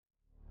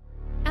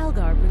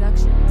Algar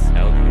Productions.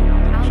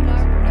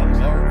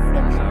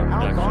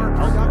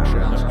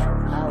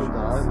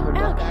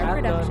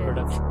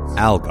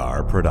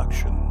 Algar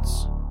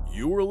Productions.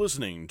 You are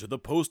listening to the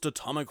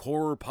Post-Atomic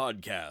Horror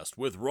Podcast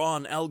with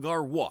Ron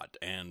Algar Watt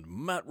and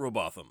Matt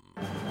Robotham.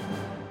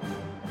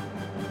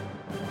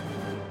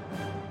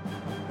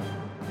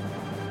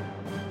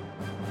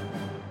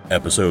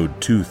 Episode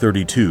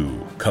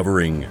 232,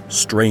 covering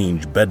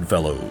Strange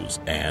Bedfellows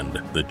and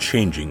The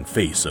Changing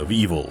Face of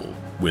Evil,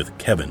 with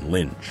Kevin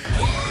Lynch.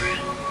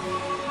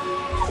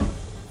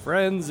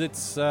 Friends,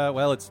 it's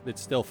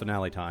still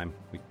finale time.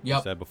 We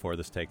said before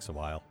this takes a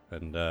while,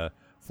 and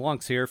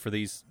Flonk's here for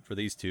these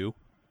two.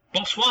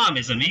 Bonsoir,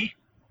 mes amis.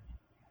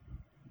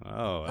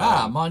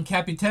 Oh, mon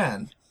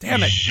capitaine.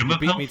 Damn it! You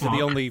beat me to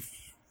the only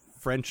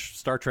French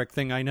Star Trek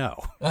thing I know.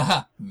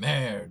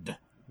 Merde.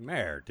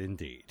 Merde,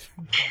 indeed.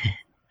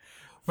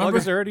 Flunk,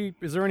 is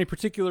there any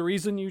particular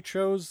reason you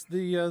chose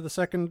the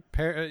second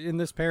pair in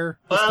this pair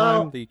this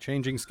time? The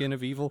Changing Skin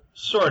of Evil?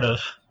 Sort of.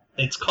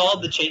 It's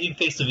called The Changing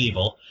Face of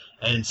Evil,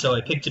 and so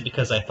I picked it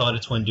because I thought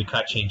it's when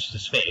Ducat changed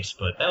his face,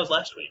 but that was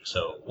last week,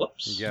 so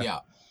whoops. Yeah.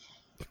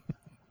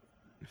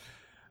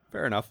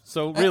 Fair enough.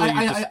 So really,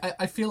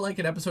 I feel like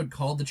an episode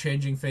called The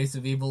Changing Face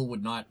of Evil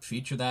would not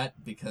feature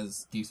that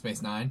because Deep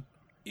Space Nine.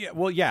 Yeah,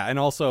 well, yeah, and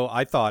also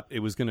I thought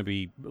it was going to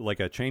be like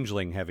a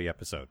Changeling heavy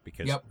episode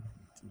because,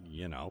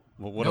 you know,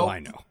 what do I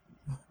know?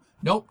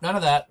 Nope, none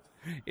of that.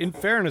 In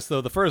fairness,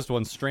 though, the first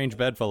one, Strange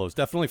Bedfellows,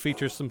 definitely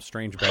features some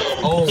strange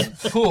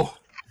bedfellows. Oh,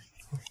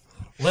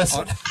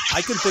 listen.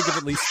 I can think of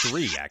at least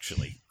three,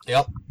 actually.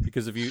 Yep.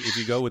 Because if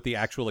you go with the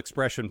actual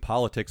expression,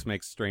 politics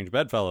makes strange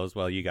bedfellows,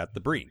 well, you got the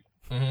Breen.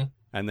 Mm-hmm.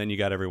 And then you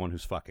got everyone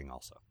who's fucking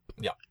also.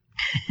 Yep.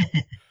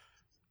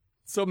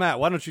 So, Matt,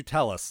 why don't you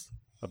tell us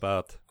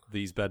about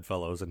these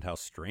bedfellows and how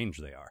strange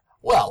they are?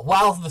 Well,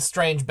 while the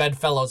strange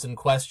bedfellows in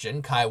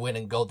question, Kai Wynn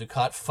and Gul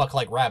Dukat, fuck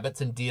like rabbits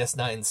in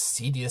DS9's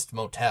seediest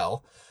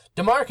motel,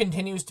 Damar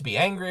continues to be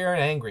angrier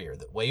and angrier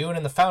that Wayun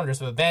and the founders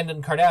have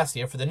abandoned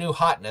Cardassia for the new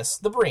hotness,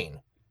 the Breen.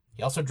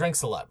 He also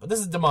drinks a lot, but this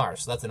is Damar,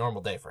 so that's a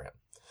normal day for him.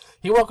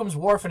 He welcomes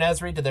Worf and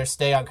Ezri to their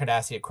stay on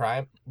Cardassia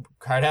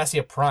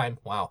Prime,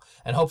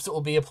 and hopes it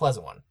will be a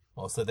pleasant one.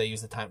 Mostly they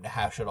use the time to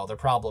hash out all their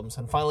problems,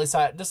 and finally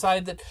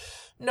decide that,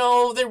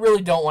 no, they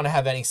really don't want to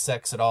have any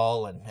sex at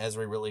all, and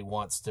Ezri really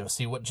wants to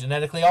see what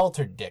genetically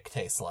altered dick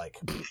tastes like.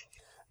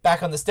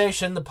 Back on the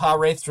station, the Pa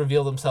Wraiths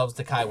reveal themselves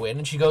to Kai Wynn,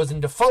 and she goes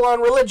into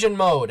full-on religion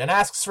mode and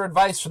asks for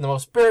advice from the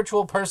most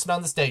spiritual person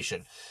on the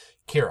station,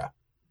 Kira.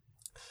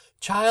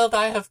 Child,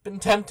 I have been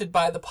tempted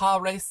by the Pa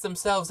Wraiths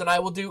themselves, and I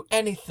will do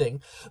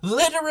anything,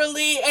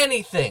 literally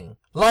anything,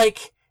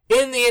 like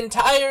in the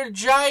entire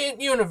giant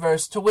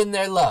universe to win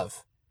their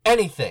love.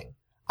 Anything.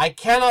 I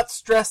cannot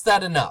stress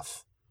that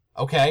enough.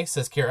 Okay,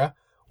 says Kira.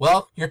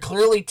 Well, you're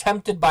clearly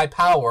tempted by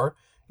power.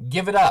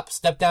 Give it up.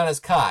 Step down as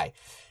Kai.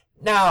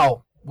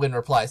 Now, Wynn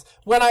replies,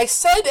 when I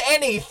said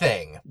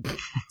anything.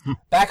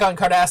 Back on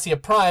Cardassia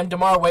Prime,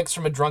 Damar wakes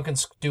from a drunken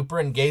stupor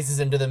and gazes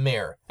into the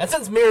mirror. And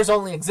since mirrors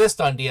only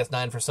exist on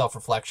DS9 for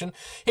self-reflection,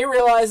 he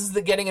realizes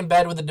that getting in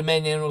bed with the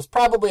Dominion was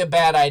probably a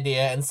bad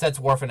idea and sets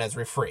Worf and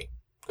Ezri free.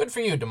 Good for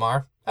you,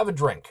 Damar. Have a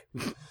drink.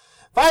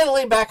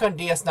 Finally, back on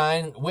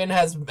DS9, Wynn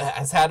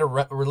has had a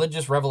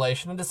religious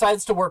revelation and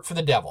decides to work for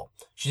the devil.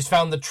 She's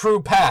found the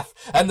true path,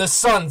 and the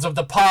sons of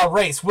the Pa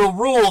race will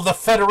rule the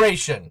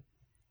Federation.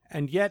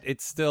 And yet,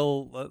 it's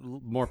still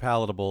more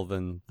palatable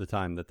than the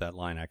time that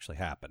line actually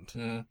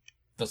happened.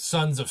 The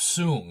Sons of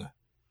Soong.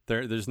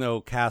 There's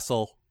no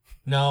castle.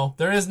 No,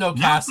 there is no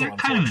castle. They're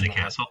kind of in a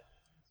castle.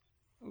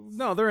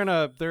 No, they're in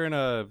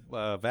a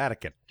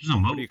Vatican.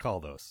 What do you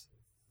call those?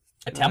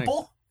 A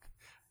temple?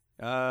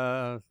 It's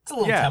a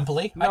little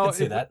temple-y. I can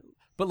see that.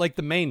 But like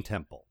the main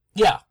temple.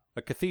 Yeah.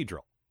 A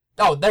cathedral.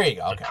 Oh, there you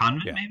go. Okay. A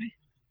convent,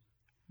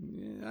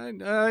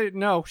 maybe?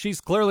 No,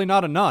 she's clearly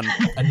not a nun.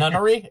 A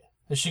nunnery?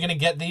 Is she going to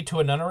get thee to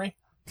a nunnery?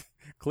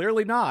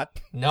 Clearly not.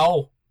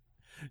 No.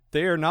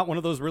 They are not one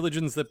of those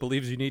religions that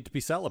believes you need to be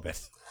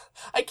celibate.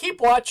 I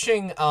keep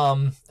watching,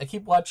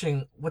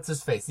 what's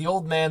his face? The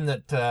old man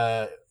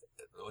that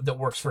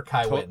works for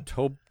Kai Wynn.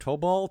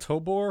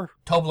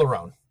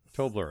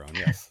 Toblerone,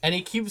 yes. And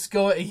he keeps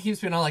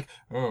being all like,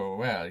 oh,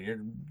 well, you're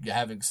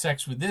having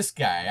sex with this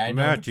guy.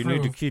 Matt, you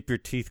need to keep your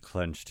teeth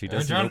clenched. He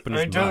doesn't open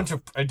his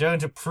mouth. I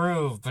don't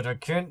approve, but I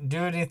can't do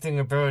anything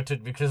about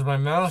it because my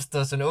mouth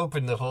doesn't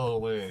open the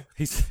whole way.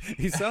 He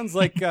sounds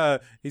like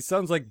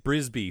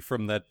Brisby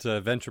from that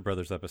Venture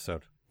Brothers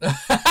episode.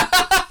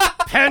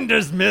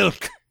 Panda's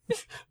milk.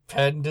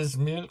 Panda's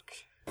milk.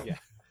 Yeah.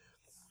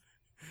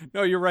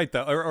 No, you're right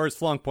though. Or as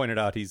Flonk pointed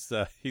out, he's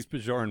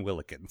Bajoran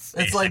Willikins.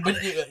 It's like, but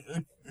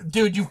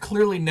dude, you've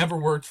clearly never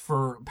worked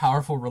for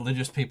powerful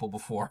religious people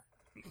before.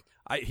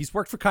 He's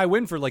worked for Kai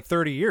Wynn for like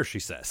 30 years, she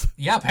says.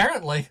 Yeah,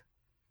 apparently.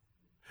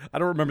 I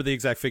don't remember the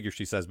exact figure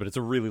she says, but it's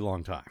a really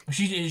long time.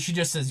 She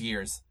just says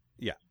years.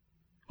 Yeah.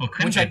 Well,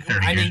 could be 30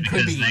 years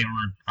because they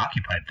were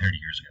occupied 30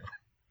 years ago.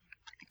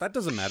 That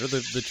doesn't matter.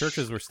 The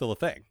churches were still a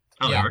thing.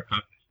 Oh, yeah. They were?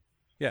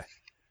 Yeah.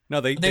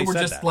 No, they were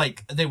said just that.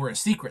 like, they were a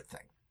secret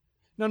thing.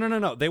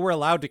 No. They were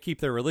allowed to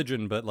keep their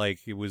religion, but like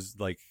it was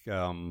like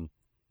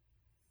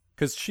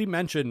because she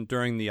mentioned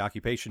during the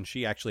occupation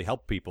she actually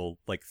helped people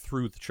like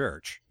through the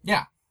church.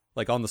 Yeah.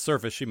 Like on the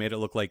surface, she made it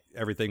look like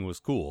everything was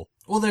cool.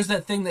 Well, there's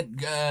that thing that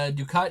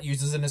Dukat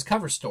uses in his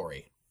cover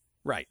story.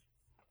 Right.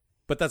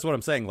 But that's what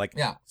I'm saying. Like,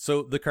 yeah.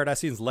 So the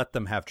Cardassians let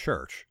them have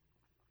church.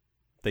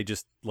 They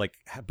just like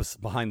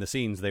behind the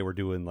scenes they were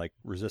doing like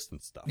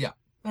resistance stuff. Yeah.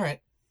 All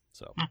right.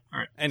 So all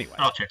right. Anyway,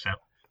 all checks out.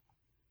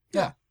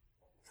 Yeah.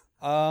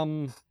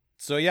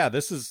 So yeah,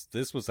 this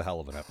was a hell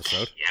of an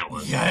episode. Yeah, it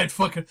was. Yeah,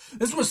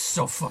 this was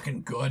so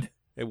fucking good.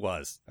 It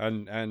was.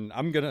 And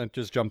I'm gonna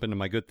just jump into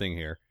my good thing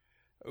here.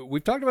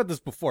 We've talked about this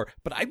before,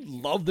 but I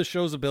love the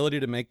show's ability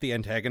to make the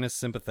antagonist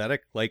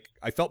sympathetic. Like,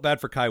 I felt bad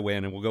for Kai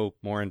Wynn, and we'll go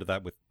more into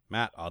that with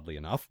Matt, oddly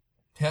enough.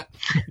 Yeah.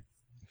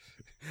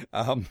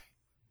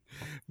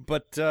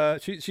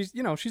 But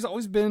she's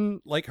always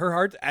been, like, her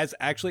heart has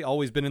actually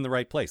always been in the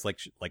right place.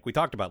 Like we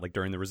talked about, like,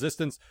 during the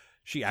Resistance,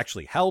 she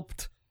actually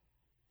helped.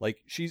 Like,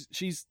 she's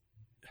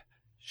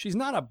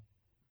not a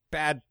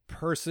bad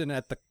person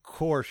at the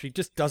core. She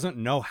just doesn't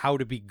know how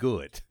to be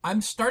good. I'm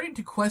starting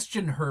to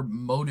question her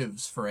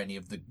motives for any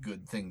of the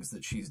good things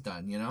that she's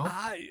done, you know?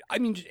 I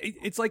mean,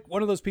 it's like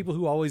one of those people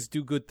who always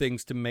do good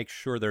things to make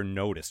sure they're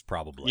noticed,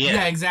 probably.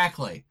 Yeah,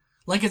 exactly.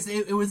 Like,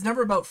 it was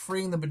never about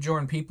freeing the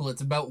Bajoran people.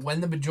 It's about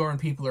when the Bajoran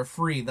people are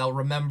free, they'll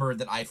remember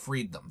that I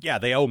freed them. Yeah,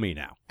 they owe me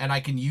now. And I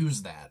can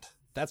use that.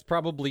 That's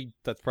probably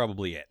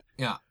it.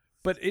 Yeah.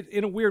 But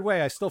in a weird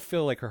way, I still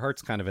feel like her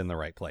heart's kind of in the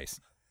right place.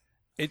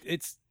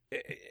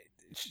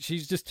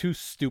 She's just too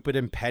stupid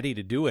and petty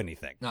to do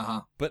anything.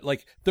 Uh-huh. But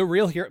like the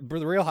real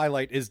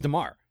highlight is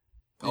Damar.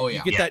 Oh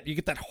yeah. You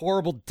get that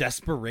horrible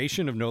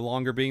desperation of no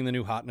longer being the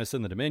new hotness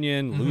in the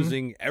Dominion,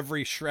 losing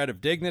every shred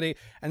of dignity,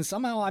 and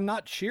somehow I'm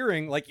not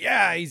cheering like,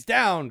 yeah, he's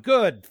down,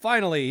 good,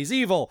 finally, he's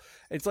evil.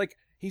 It's like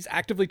he's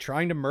actively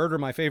trying to murder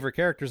my favorite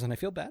characters, and I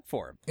feel bad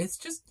for him.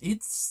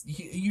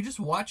 You just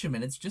watch him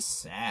and it's just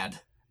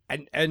sad.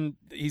 And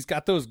he's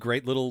got those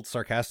great little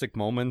sarcastic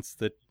moments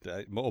that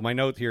my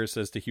note here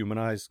says to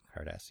humanize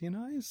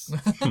Cardassianize,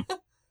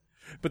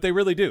 but they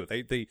really do.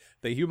 They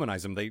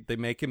humanize him. They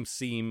make him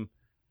seem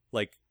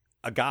like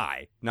a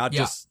guy, not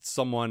just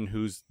someone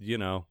who's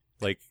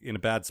like in a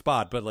bad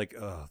spot, but like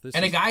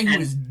a guy who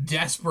is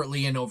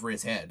desperately in over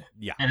his head.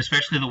 Yeah, and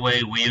especially the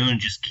way Weyoun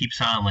just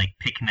keeps on like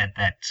picking at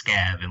that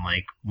scab and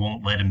like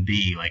won't let him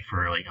be like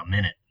for like a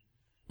minute.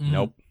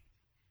 Nope.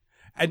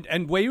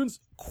 And Weyoun's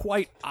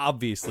quite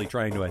obviously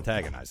trying to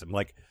antagonize him.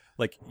 Like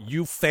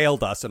you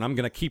failed us, and I'm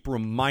gonna keep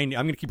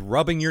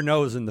rubbing your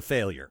nose in the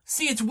failure.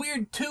 See, it's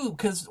weird too,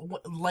 because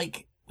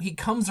like he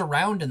comes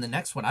around in the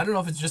next one. I don't know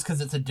if it's just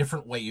because it's a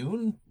different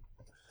Weyoun,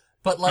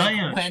 but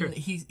like when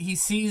he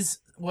sees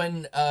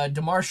when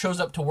Damar shows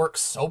up to work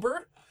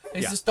sober,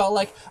 he's just all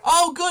like,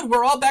 "Oh, good,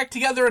 we're all back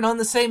together and on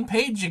the same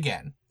page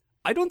again."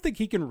 I don't think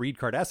he can read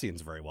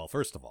Cardassians very well.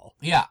 First of all,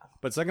 yeah,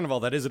 but second of all,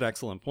 that is an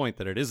excellent point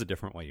that it is a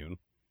different Weyoun.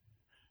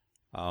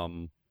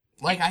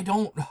 Like I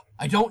don't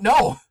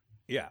know.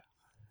 Yeah.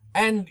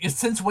 And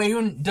since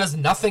Weyoun does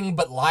nothing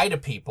but lie to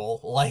people,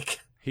 like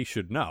he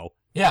should know.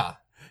 Yeah.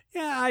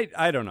 Yeah,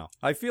 I don't know.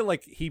 I feel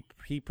like he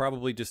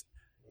probably just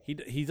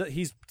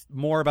he's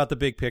more about the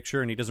big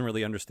picture and he doesn't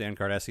really understand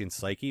Cardassian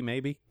psyche,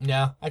 maybe.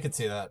 Yeah, I could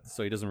see that.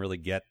 So he doesn't really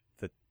get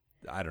that.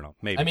 I don't know.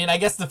 Maybe. I mean, I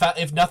guess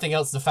if nothing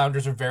else, the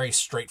founders are very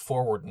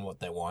straightforward in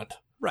what they want.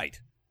 Right.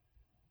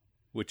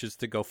 Which is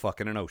to go fuck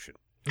in an ocean.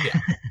 Yeah.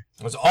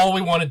 That's all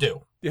we want to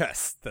do.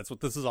 Yes, that's what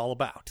this is all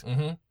about.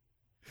 Mm-hmm.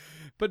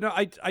 But no,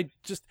 I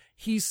just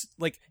he's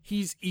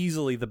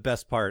easily the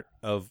best part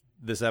of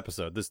this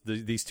episode.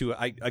 These two,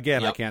 I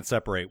can't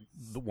separate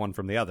the one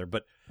from the other,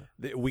 but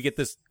we get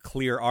this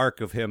clear arc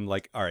of him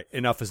like, all right,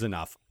 enough is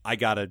enough. I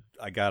gotta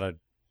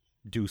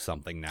do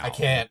something now.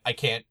 I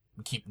can't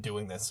keep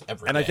doing this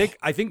every day. And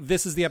I think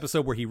this is the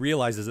episode where he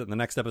realizes it, and the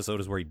next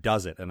episode is where he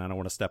does it. And I don't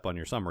want to step on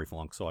your summary,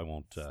 Flunk, so I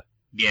won't.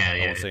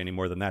 I won't say any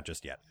more than that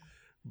just yet.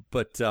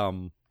 But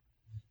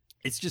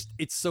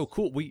it's so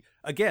cool.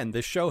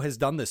 This show has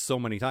done this so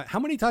many times. How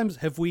many times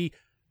have we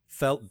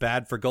felt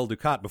bad for Gul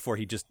Dukat before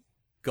he just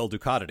Gul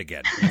Dukat it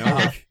again? You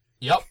know?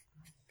 Yep.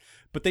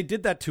 But they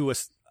did that to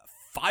us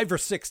 5 or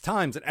 6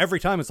 times, and every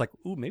time it's like,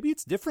 ooh, maybe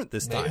it's different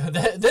this time.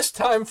 This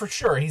time for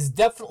sure. He's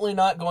definitely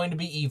not going to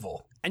be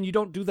evil. And you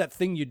don't do that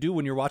thing you do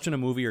when you're watching a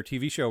movie or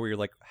TV show where you're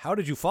like, how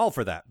did you fall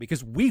for that?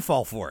 Because we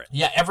fall for it.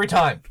 Yeah, every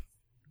time.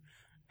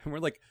 And we're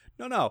like,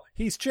 no,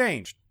 he's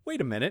changed.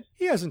 Wait a minute,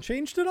 he hasn't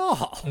changed at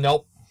all.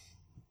 Nope.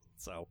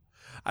 So,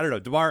 I don't know,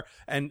 Damar,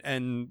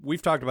 and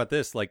we've talked about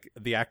this, like,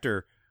 the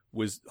actor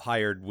was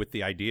hired with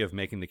the idea of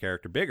making the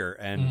character bigger,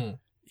 and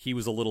he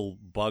was a little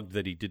bugged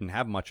that he didn't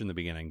have much in the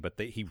beginning, but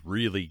he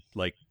really,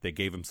 like, they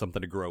gave him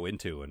something to grow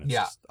into, and it's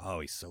just,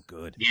 he's so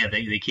good. Yeah,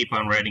 they keep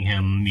on writing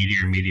him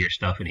meteor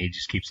stuff, and he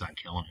just keeps on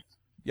killing it.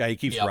 Yeah, he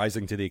keeps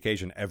rising to the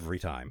occasion every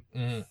time.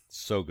 Mm-hmm.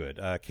 So good.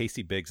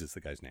 Casey Biggs is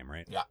the guy's name,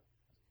 right? Yeah.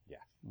 Yeah,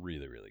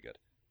 really, really good.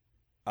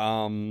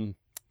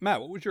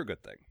 Matt, what was your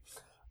good thing?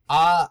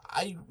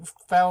 I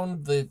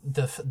found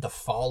the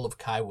fall of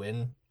Kai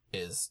Wynn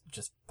is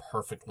just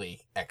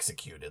perfectly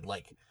executed.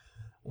 Like,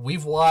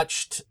 we've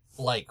watched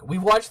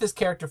this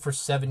character for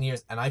 7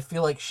 years, and I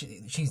feel like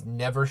she's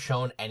never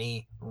shown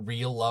any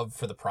real love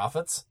for the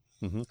prophets.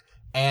 Mm-hmm.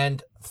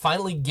 And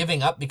finally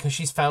giving up because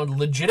she's found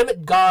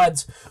legitimate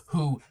gods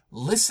who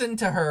listen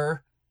to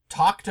her,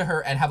 talk to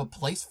her, and have a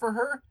place for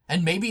her,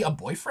 and maybe a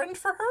boyfriend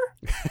for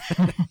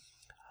her.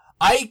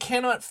 I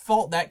cannot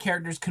fault that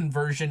character's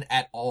conversion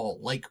at all.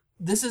 Like,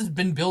 this has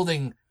been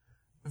building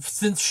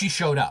since she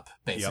showed up,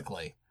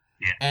 basically. Yep.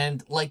 Yeah.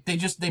 And, like,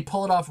 they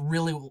pull it off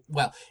really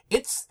well.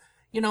 It's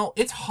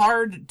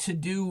hard to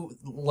do,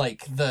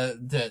 like,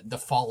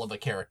 the fall of a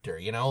character,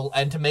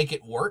 and to make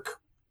it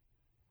work.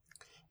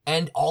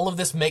 And all of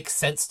this makes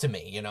sense to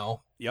me,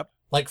 Yep.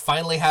 Like,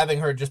 finally having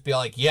her just be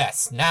like,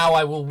 yes, now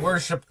I will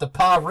worship the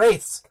Pa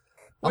Wraiths.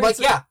 I'm like,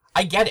 yeah,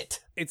 I get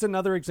it. It's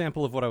another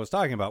example of what I was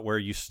talking about, where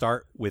you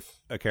start with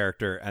a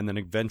character and then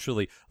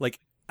eventually, like,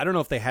 I don't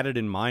know if they had it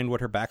in mind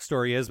what her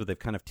backstory is, but they've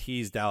kind of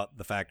teased out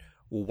the fact,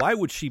 well, why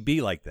would she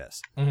be like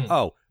this? Mm-hmm.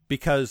 Oh,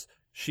 because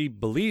she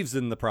believes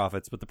in the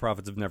prophets, but the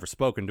prophets have never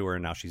spoken to her,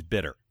 and now she's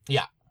bitter.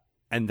 Yeah.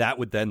 And that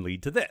would then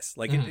lead to this.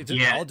 Like, it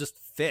all just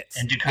fits.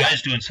 And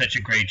Dukai's doing such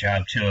a great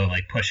job, too,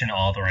 like, pushing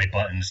all the right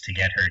buttons to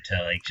get her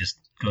to, like, just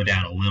go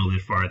down a little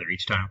bit farther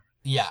each time.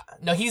 Yeah.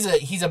 No, he's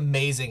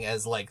amazing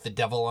as, like, the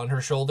devil on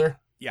her shoulder.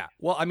 Yeah.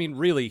 Well, I mean,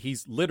 really,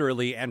 he's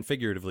literally and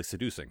figuratively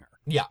seducing her.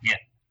 Yeah. Yeah.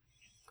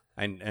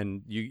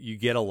 And you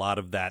get a lot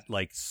of that,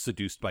 like,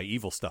 seduced by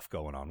evil stuff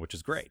going on, which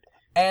is great.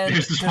 And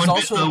there's this one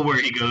also... bit, though, where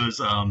he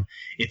goes,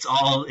 it's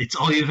all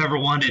you've ever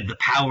wanted, the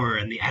power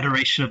and the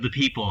adoration of the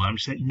people. I'm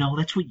just like, no,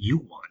 that's what you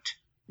want.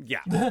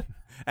 Yeah.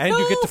 And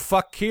you get to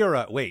fuck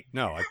Kira. Wait,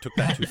 no, I took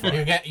that too far.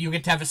 You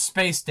get to have a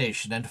space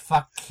station and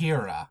fuck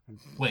Kira.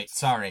 Wait,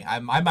 sorry, I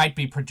might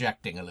be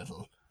projecting a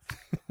little.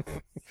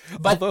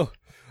 But go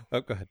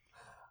ahead.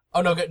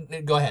 Oh no,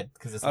 go ahead,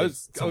 because this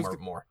leads somewhere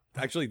more.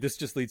 Actually, this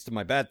just leads to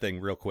my bad thing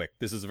real quick.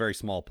 This is a very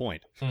small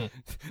point.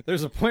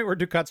 There's a point where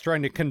Dukat's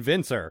trying to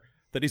convince her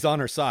that he's on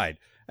her side.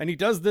 And he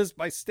does this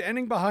by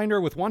standing behind her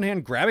with one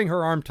hand grabbing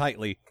her arm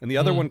tightly and the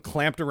other one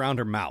clamped around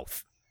her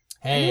mouth.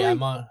 Hey,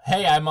 I'm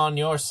on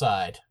your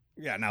side.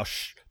 Yeah,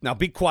 now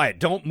be quiet.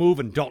 Don't move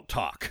and don't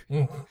talk.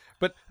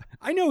 But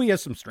I know he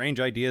has some strange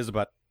ideas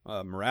about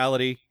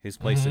morality, his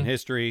place in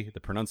history, the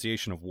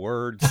pronunciation of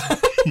words.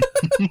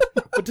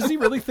 But does he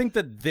really think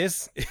that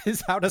this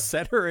is how to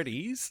set her at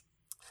ease?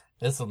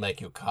 This'll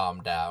make you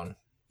calm down.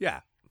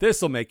 Yeah,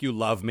 this'll make you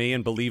love me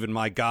and believe in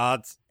my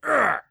gods.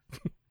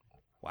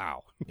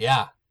 Wow.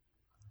 Yeah.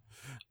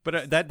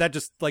 But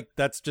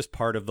that's just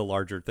part of the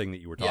larger thing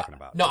that you were talking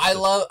about. No,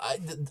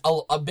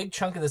 a big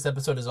chunk of this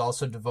episode is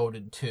also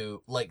devoted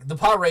to, like, the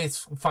Pa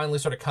Wraiths finally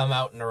sort of come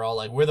out and are all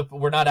like,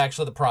 we're not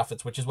actually the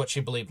prophets, which is what she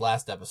believed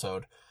last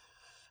episode.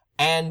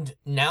 And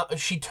now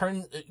she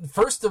turns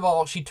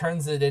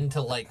it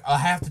into, like, I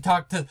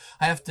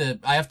have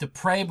to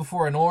pray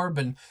before an orb,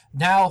 and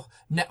now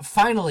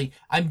finally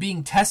I'm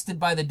being tested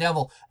by the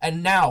devil,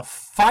 and now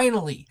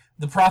finally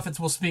the prophets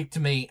will speak to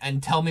me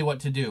and tell me what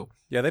to do.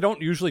 Yeah, they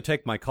don't usually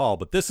take my call,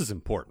 but this is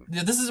important.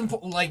 Yeah, this is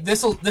important. Like,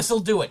 this'll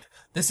do it.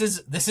 This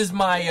is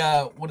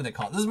my what do they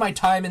call it? This is my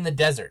time in the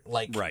desert.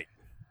 Like, right.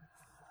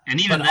 And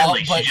even then,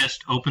 she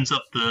just opens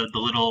up the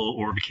little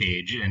orb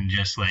cage and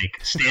just, like,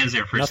 stands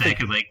there for a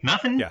second, like,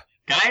 nothing? Yeah.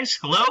 Guys,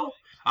 hello?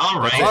 All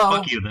right,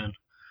 fuck you then.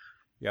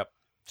 Yep.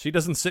 She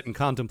doesn't sit and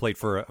contemplate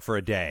for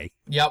a day.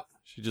 Yep.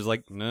 She's just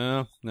like,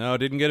 no,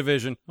 didn't get a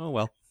vision. Oh,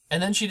 well.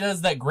 And then she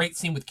does that great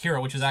scene with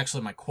Kira, which is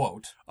actually my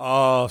quote.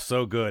 Oh,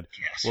 so good.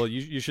 Yes. Well,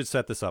 you should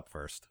set this up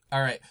first. All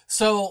right.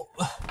 So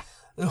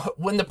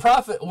when the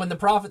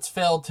prophets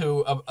fail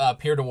to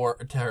appear to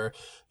her,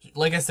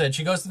 like I said,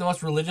 she goes to the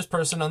most religious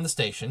person on the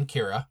station,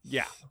 Kira.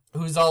 Yeah.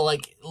 Who's all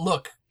like,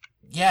 look,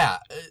 yeah,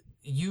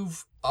 you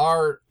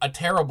are a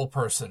terrible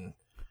person.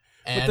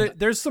 And but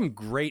there's some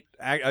great...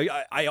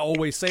 I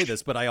always say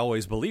this, but I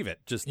always believe it.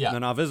 Just the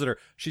non-visitor.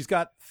 She's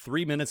got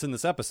 3 minutes in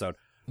this episode.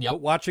 Yep.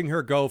 But watching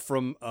her go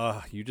from,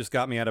 you just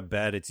got me out of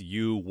bed, it's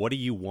you, what do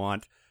you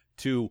want,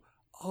 to,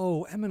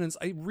 oh, Eminence,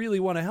 I really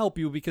want to help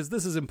you because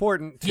this is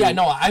important. To, yeah,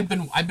 no, I've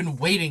been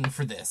waiting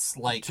for this.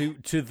 Like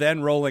to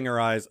then rolling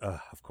her eyes,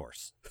 of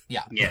course.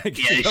 Yeah. Yeah, like,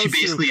 she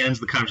basically ends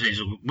the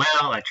conversation with,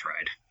 well, I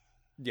tried.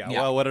 Yeah,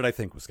 well, what did I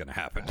think was going to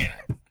happen?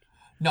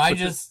 No, I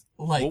just,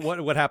 like...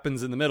 What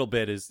happens in the middle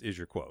bit is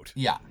your quote.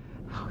 Yeah.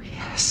 Oh,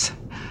 yes,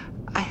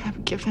 I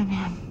have given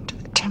in to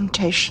the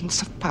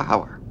temptations of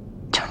power.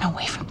 Turn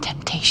away from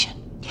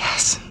temptation.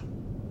 Yes.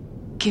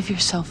 Give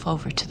yourself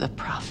over to the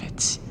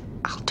prophets.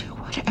 I'll do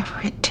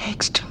whatever it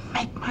takes to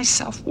make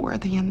myself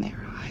worthy in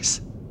their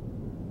eyes.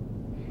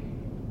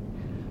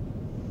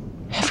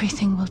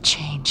 Everything will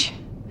change.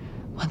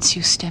 Once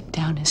you step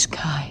down as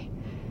Kai,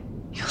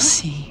 you'll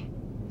see.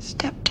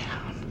 Step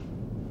down?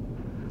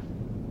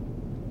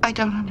 I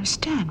don't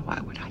understand. Why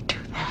would I do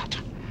that?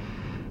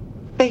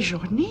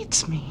 Bejor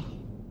needs me.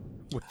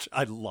 Which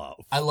I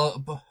love.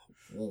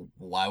 well,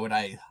 why would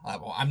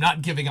I'm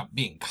not giving up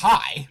being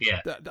Kai.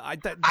 Yeah.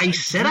 I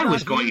said I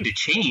was going to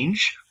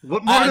change.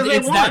 What more do they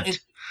want?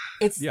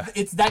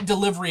 It's that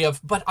delivery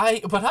of, but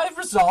I've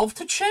resolved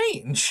to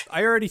change.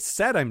 I already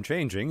said I'm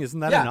changing.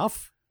 Isn't that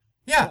enough?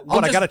 Yeah.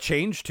 I gotta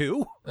change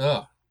too?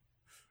 But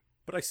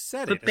I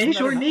said it. But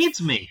Bajor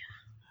needs me.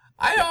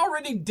 I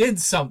already did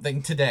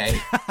something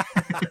today.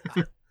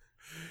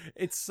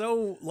 It's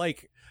so,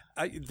 like,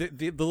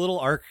 the little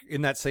arc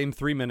in that same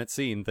 3-minute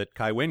scene that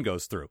Kai Wynn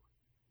goes through.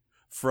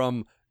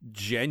 From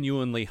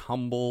genuinely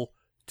humble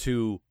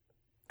to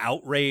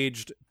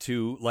outraged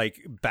to,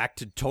 like, back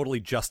to totally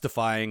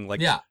justifying,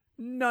 like, no.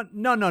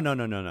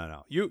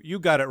 You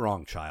got it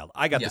wrong, child.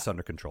 I got this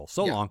under control.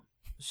 So long.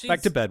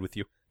 Back to bed with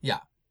you. Yeah.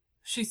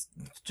 She's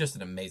just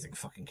an amazing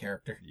fucking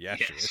character. Yeah,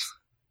 she is.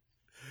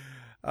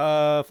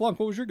 Flunk,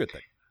 what was your good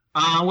thing?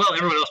 Well,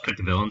 everyone else picked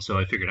the villain, so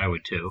I figured I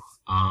would too.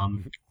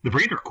 The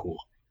Breen are cool.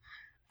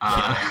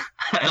 I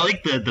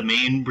like the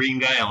main Breen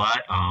guy a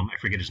lot. I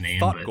forget his name.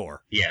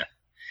 Thought-Gore. Yeah.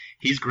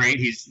 He's great.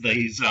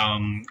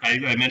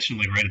 I mentioned,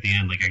 like, right at the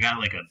end, like, I got,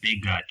 like, a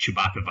big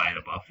Chewbacca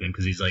vibe off him,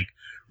 because he's, like,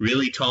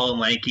 really tall and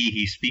lanky.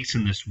 He speaks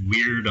in this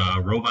weird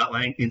robot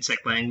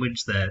insect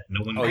language that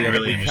no one can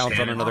really understand. Counts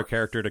on another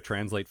character to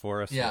translate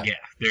for us. Yeah.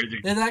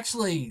 And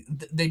actually,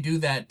 they do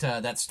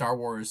that Star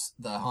Wars,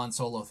 the Han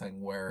Solo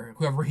thing, where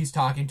whoever he's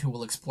talking to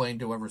will explain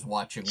to whoever's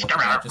watching what the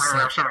guy just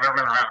said.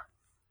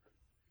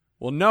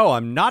 Well, no,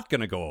 I'm not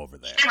going to go over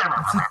there.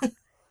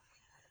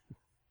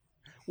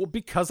 Well,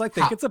 because I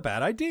think it's a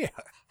bad idea.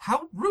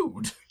 How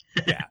rude.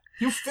 Yeah.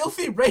 You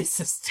filthy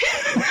racist.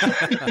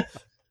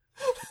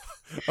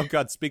 Oh,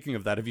 God, speaking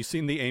of that, have you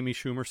seen the Amy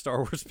Schumer Star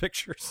Wars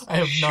pictures? I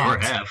have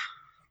not.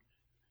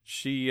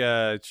 Sure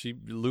have.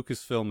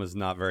 Lucasfilm is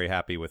not very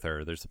happy with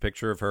her. There's a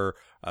picture of her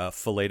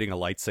filleting a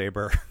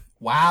lightsaber.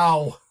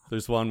 Wow.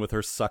 There's one with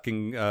her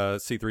sucking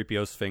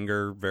C-3PO's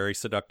finger very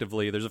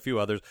seductively. There's a few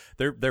others.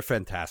 They're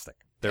fantastic.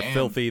 They're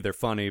filthy, they're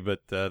funny, but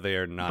they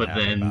are not happy.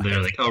 But then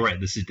they're like, oh, right,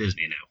 this is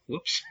Disney now.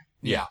 Whoops.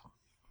 Yeah.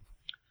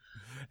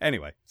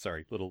 Anyway,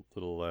 sorry, little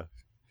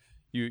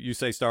you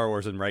say Star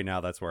Wars, and right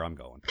now that's where I'm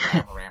going.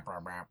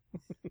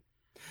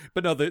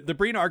 But no, the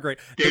Breen are great.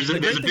 There's a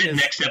bit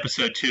next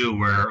episode too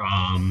where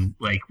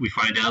like we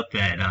find out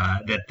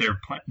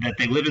that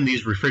they live in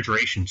these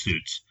refrigeration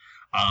suits.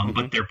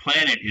 But their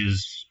planet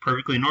is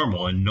perfectly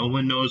normal, and no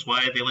one knows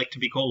why they like to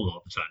be cold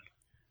all the time.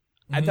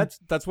 And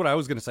that's what I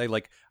was going to say.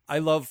 Like, I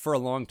love for a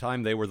long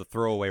time they were the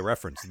throwaway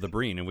reference, the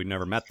Breen, and we've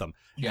never met them.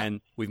 Yeah.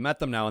 And we've met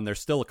them now, and they're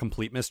still a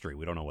complete mystery.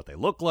 We don't know what they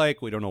look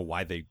like. We don't know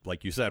why they,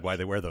 like you said, why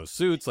they wear those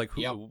suits. Like,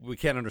 we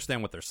can't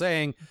understand what they're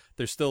saying.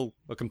 They're still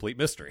a complete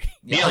mystery.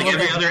 Yeah, like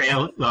every other,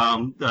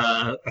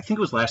 I think it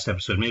was last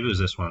episode, maybe it was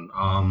this one,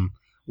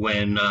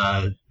 when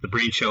the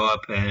Breen show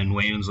up and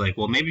Wayne's like,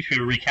 well, maybe if you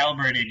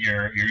recalibrated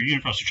your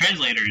universal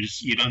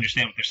translators, you'd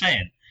understand what they're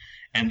saying.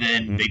 And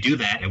then they do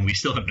that, and we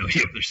still have no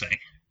idea what they're saying.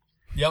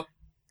 Yep.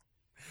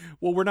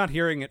 Well, we're not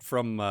hearing it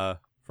from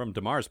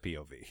Damar's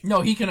POV.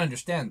 No, he can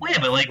understand. Well, yeah,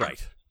 but like,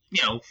 right.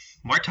 You know,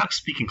 Martok's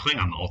speaking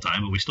Klingon the whole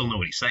time, but we still know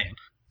what he's saying.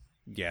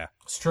 Yeah,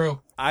 it's true.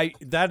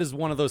 That is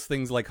one of those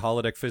things like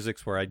holodeck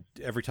physics where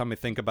every time I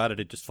think about it,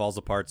 it just falls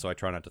apart. So I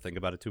try not to think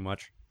about it too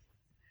much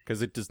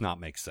because it does not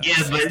make sense.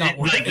 Yeah, but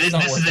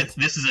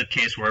this is a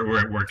case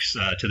where it works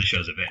to the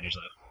show's advantage,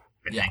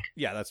 though. I think.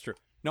 Yeah, that's true.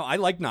 No, I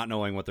like not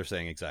knowing what they're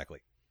saying exactly.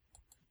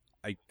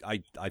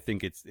 I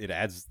think it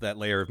adds that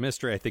layer of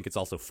mystery. I think it's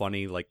also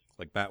funny, like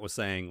Matt was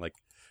saying, like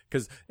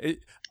because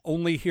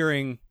only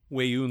hearing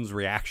Wei-Yun's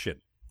reaction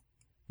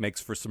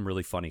makes for some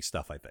really funny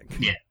stuff. I think.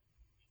 Yeah.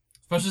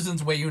 Especially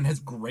since Wei-Yun has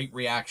great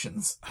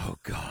reactions. Oh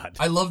God.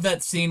 I love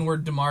that scene where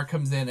Damar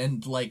comes in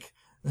and like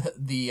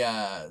the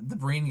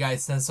Breen guy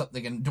says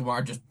something and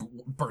Damar just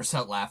bursts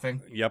out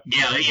laughing. Yep.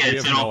 Yeah.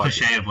 It's an old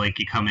cliche of like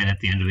you come in at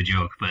the end of the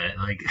joke, but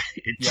like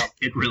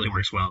it really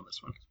works well in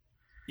this one.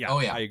 Yeah. Oh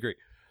yeah. I agree.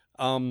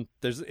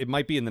 It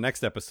might be in the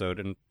next episode,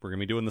 and we're gonna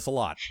be doing this a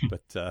lot.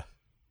 But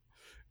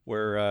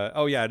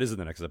it is in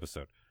the next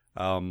episode.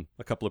 A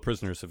couple of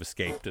prisoners have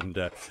escaped, and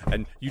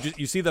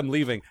you see them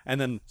leaving, and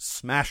then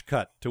smash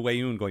cut to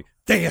Wei-Yun going,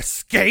 "They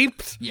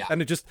escaped!" Yeah,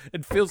 and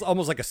it feels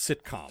almost like a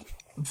sitcom.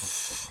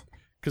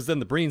 Because then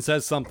the Breen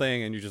says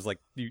something, and you're just like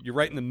you're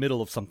right in the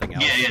middle of something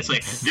else. Yeah, it's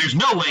like there's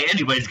no way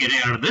anybody's getting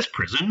out of this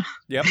prison.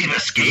 Yep, they've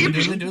escaped.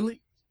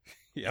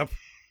 Yep.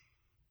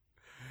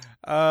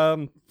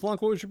 Flunk,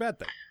 what was your bad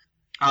thing?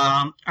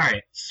 All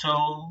right,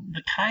 so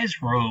the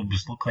Kai's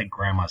robes look like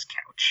Grandma's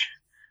couch.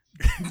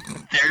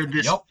 They're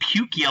this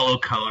puke yellow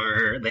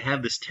color. They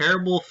have this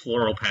terrible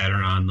floral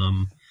pattern on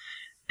them.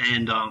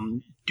 And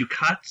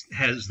Dukat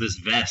has this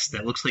vest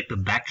that looks like the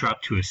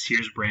backdrop to a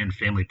Sears brand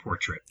family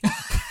portrait.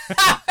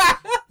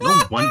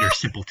 No wonder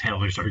simple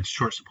tailors are in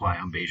short supply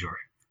on Bajor.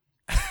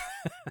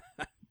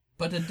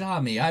 But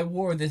Adami, I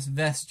wore this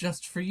vest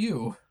just for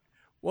you.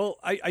 Well,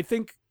 I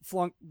think,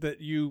 Flunk, that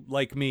you,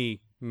 like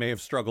me, may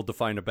have struggled to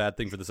find a bad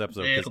thing for this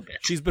episode because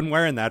she's been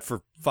wearing that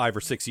for 5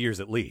 or 6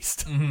 years at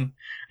least. Mm-hmm.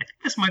 I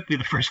think this might be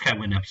the first Kai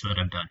Wynn episode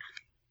I've done.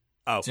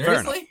 Oh,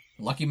 seriously? Fair enough.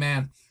 Lucky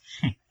man.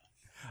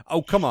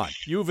 Oh, come on.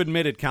 You've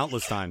admitted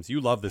countless times you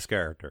love this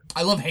character.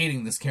 I love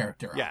hating this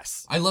character.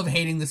 Yes. I love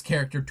hating this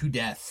character to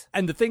death.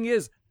 And the thing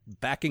is,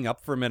 backing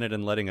up for a minute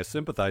and letting us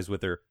sympathize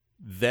with her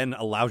then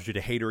allows you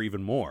to hate her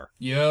even more.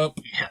 Yep.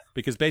 Yeah.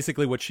 Because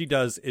basically what she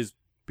does is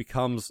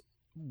becomes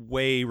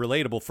way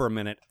relatable for a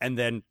minute and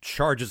then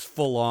charges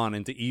full on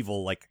into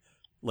evil like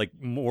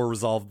more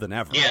resolved than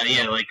ever.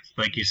 Yeah,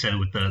 like you said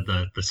with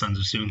the Sons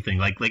of Soon thing,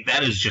 like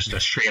that is just a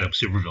straight up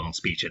supervillain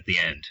speech at the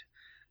end.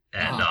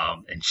 And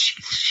and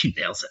she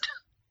nails it.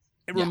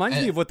 It reminds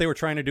me of what they were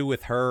trying to do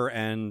with her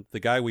and the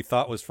guy we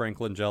thought was Frank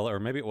Langella, or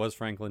maybe it was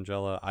Frank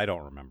Langella, I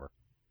don't remember.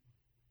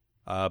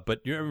 But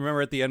you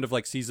remember at the end of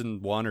like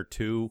season 1 or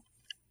 2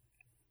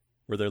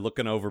 where they're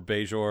looking over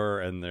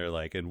Bajor and they're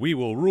like, and we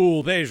will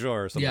rule Bajor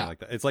or something like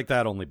that. It's like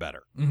that, only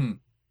better. Mm-hmm.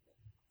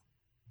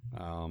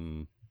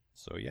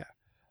 So yeah.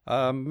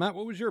 Matt,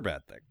 what was your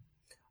bad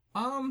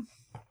thing?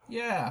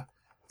 Yeah.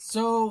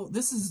 So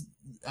this is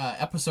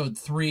episode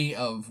 3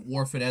 of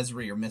Worf and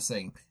Ezri are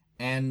missing,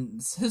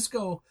 and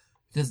Cisco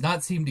does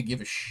not seem to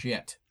give a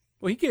shit.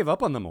 Well, he gave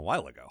up on them a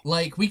while ago.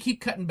 Like, we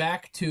keep cutting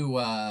back to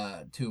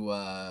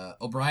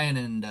O'Brien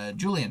and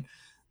Julian,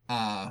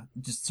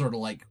 just sort of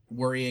like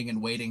worrying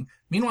and waiting.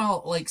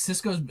 Meanwhile, like,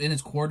 Cisco's in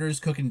his quarters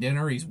cooking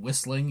dinner. He's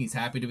whistling. He's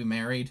happy to be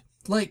married.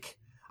 Like,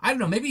 I don't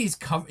know. Maybe he's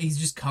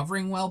just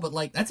covering well, but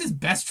like, that's his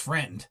best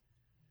friend.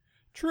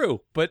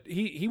 True, but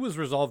he was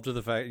resolved to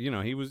the fact,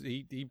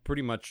 he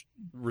pretty much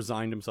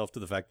resigned himself to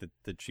the fact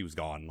that she was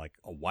gone like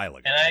a while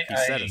ago. And he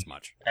said as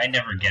much. I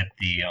never get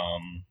the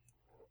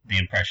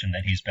impression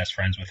that he's best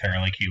friends with her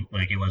like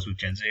he was with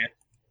Jadzia.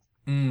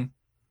 Mm.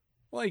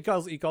 Well,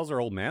 he calls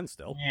her old man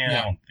still. Yeah,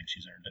 I don't think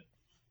she's earned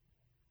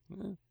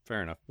it.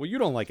 Fair enough. Well, you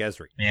don't like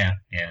Ezri. Yeah,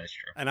 that's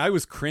true. And I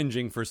was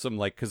cringing for some,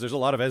 because there's a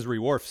lot of Ezri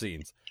Worf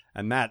scenes,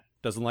 and Matt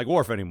doesn't like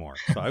Worf anymore.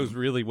 So I was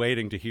really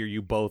waiting to hear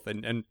you both,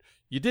 and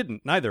you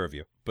didn't, neither of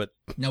you. But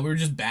no, we were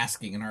just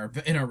basking in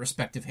our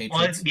respective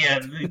hatreds.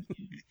 Well,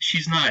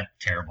 she's not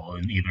terrible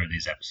in either of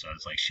these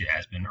episodes, like she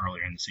has been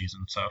earlier in the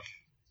season. So,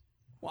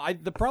 well,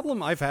 the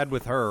problem I've had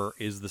with her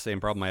is the same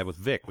problem I have with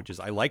Vic, which is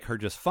I like her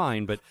just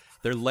fine, but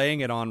they're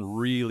laying it on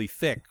really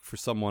thick for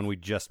someone we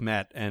just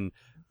met, and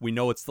we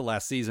know it's the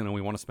last season, and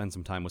we want to spend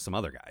some time with some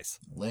other guys.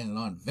 Laying it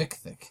on Vic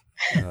thick.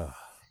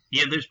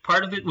 Yeah, there's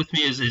part of it with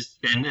me is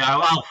and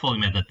I'll fully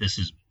admit that this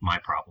is my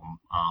problem.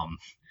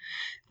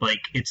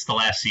 Like, it's the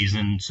last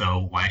season,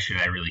 so why should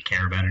I really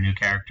care about a new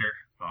character?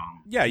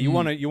 Yeah, you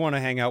want to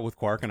hang out with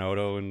Quark and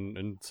Odo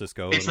and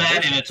Cisco. It's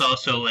that, and it's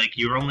also like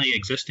you're only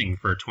existing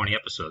for 20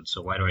 episodes,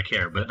 so why do I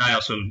care? But I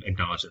also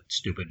acknowledge that it's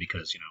stupid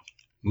because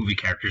movie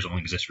characters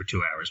only exist for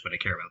 2 hours, but I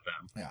care about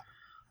them.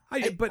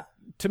 Yeah. But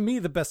to me,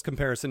 the best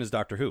comparison is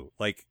Doctor Who.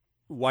 Like,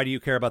 why do you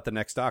care about the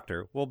next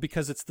Doctor? Well,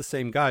 because it's the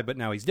same guy, but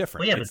now he's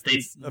different. Well, yeah,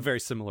 it's a very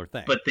similar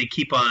thing. But they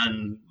keep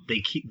on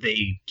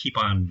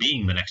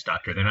being the next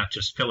Doctor. They're not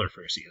just filler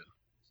for a season.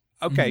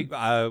 Okay,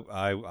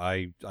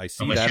 I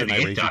see unless that, you're the and I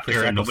eighth raise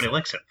Doctor, and nobody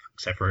likes it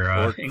except for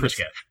English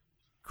Kev.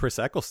 Chris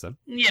Eccleston.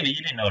 Yeah, but you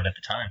didn't know it at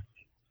the time.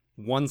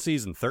 1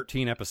 season,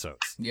 13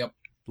 episodes. Yep.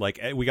 Like,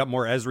 we got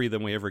more Ezri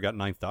than we ever got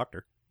Ninth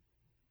Doctor.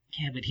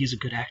 Yeah, but he's a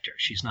good actor.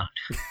 She's not.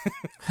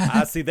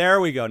 See, there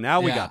we go.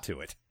 Now we got to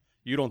it.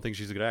 You don't think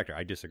she's a good actor.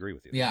 I disagree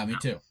with you. Yeah, me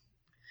too.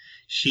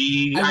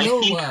 I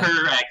think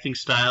her acting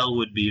style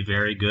would be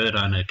very good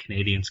on a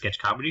Canadian sketch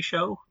comedy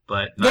show,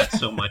 but not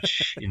so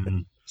much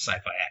in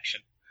sci-fi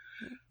action.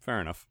 Fair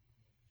enough.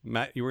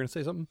 Matt, you were going to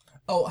say something?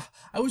 Oh,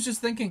 I was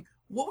just thinking,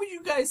 what would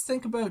you guys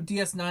think about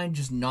DS9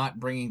 just not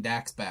bringing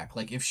Dax back?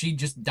 Like, if she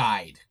just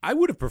died? I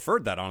would have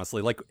preferred that,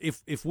 honestly. Like,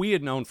 if we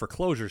had known for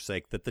closure's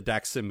sake that the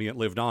Dax symbiote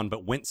lived on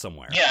but went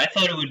somewhere. Yeah, I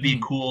thought it would be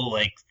cool,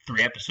 like,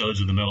 3 episodes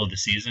in the middle of the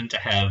season to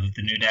have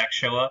the new Dax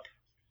show up.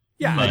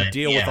 Yeah, and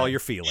deal with all your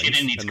feelings. She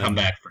didn't need to come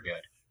back for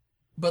good.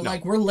 But,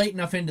 like, we're late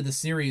enough into the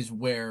series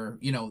where,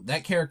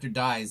 that character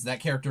dies, that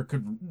character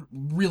could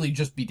really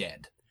just be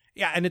dead.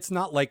 Yeah, and it's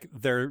not like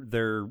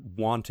they're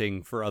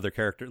wanting for other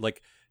characters.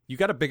 Like, you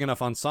got a big enough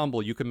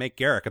ensemble, you can make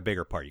Garrick a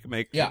bigger part. You can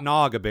make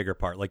Nog a bigger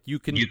part. Like, you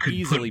could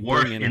easily put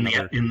Worf bring in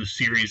the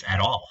series at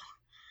all.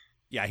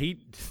 Yeah,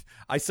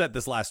 I said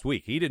this last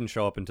week. He didn't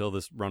show up until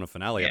this run of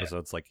finale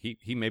episodes. Like,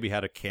 he maybe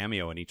had a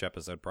cameo in each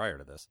episode prior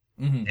to this.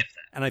 Mm-hmm.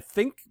 And I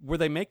think, were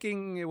they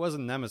making, it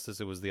wasn't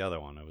Nemesis, it was the other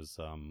one. It was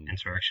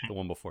Insurrection. The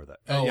one before that.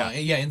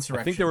 Insurrection.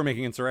 I think they were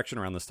making Insurrection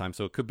around this time,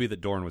 so it could be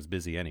that Dorn was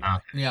busy anyway.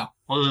 Yeah.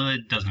 Well,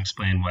 it doesn't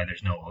explain why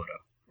there's no Odo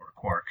or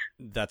Quark.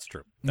 That's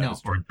true.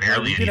 Or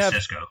barely any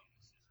Cisco.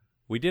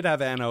 We did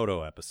have an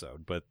Odo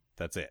episode, but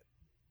that's it.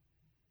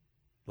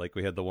 Like,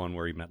 we had the one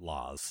where he met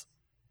Laz.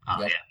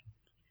 Oh, yeah.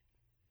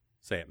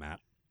 Say it, Matt.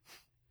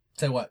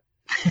 Say what?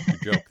 The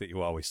joke that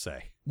you always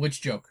say.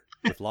 Which joke?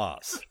 With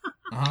Laz.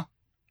 Uh-huh.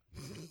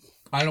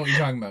 I don't know what you're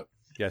talking about.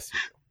 Yes, you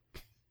do.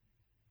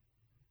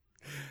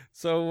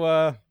 So,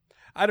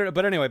 I don't know.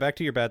 But anyway, back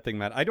to your bad thing,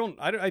 Matt.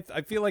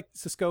 I feel like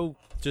Cisco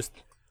just,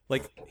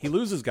 like, he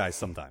loses guys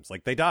sometimes.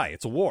 Like, they die.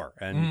 It's a war.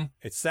 And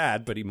it's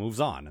sad, but he moves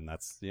on. And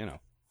that's,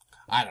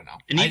 I don't know.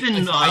 And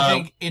even I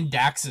think in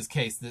Dax's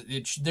case,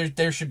 that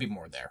there should be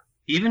more there.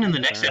 Even in the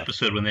next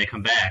episode when they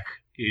come back,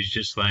 he's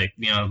just like,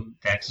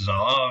 Dax is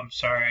all, oh, I'm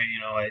sorry,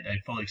 I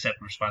fully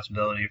accept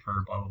responsibility for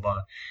blah, blah,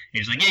 blah.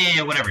 He's like,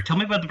 yeah, whatever. Tell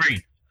me about the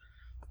brain.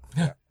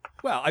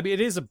 Well, I mean,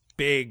 it is a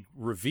big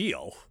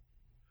reveal.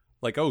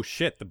 Like, oh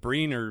shit, the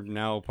Breen are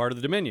now part of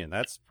the Dominion.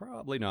 That's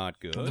probably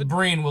not good. The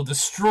Breen will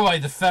destroy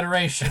the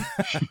Federation.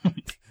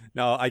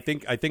 No, I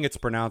think it's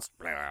pronounced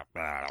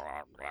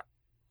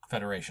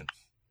Federation.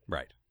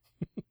 Right.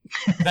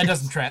 That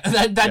doesn't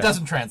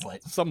doesn't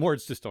translate. Some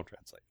words just don't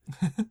translate.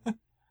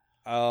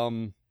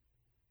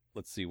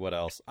 Let's see what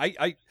else.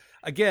 I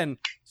again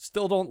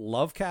still don't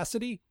love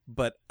Cassidy,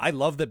 but I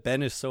love that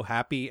Ben is so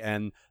happy,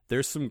 and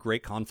there's some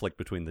great conflict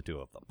between the two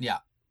of them. Yeah.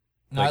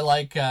 No,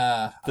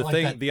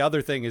 The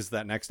other thing is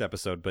that next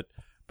episode, but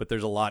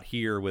there's a lot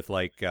here with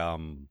like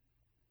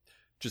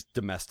just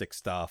domestic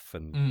stuff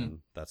and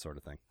that sort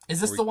of thing.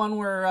 Is this the one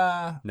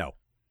where No.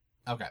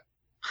 Okay.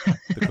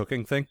 The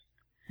cooking thing?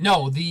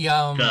 No, the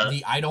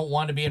I don't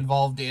want to be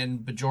involved in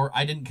Bajor.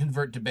 I didn't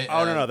convert to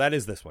no, that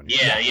is this one.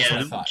 Yeah.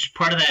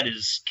 Part of that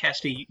is,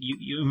 Cassidy,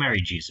 you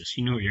married Jesus.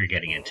 You knew what you were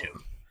getting into.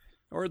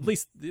 Or at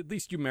least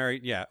you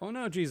married. Yeah. Oh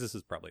no, Jesus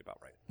is probably about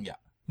right. Yeah.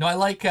 No, I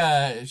like.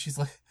 She's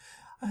like,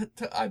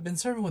 I've been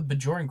serving with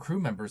Bajoran crew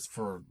members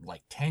for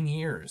like 10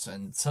 years,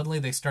 and suddenly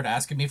they start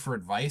asking me for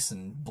advice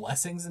and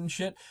blessings and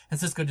shit. And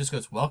Sisko just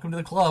goes, "Welcome to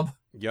the club."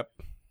 Yep.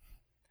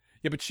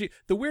 Yeah, but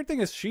the weird thing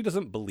is she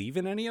doesn't believe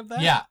in any of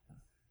that. Yeah.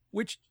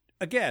 Which,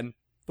 again,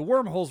 the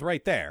wormhole's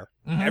right there.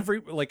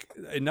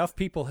 Mm-hmm. Enough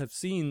people have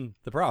seen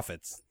the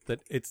prophets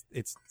that it's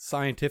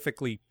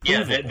scientifically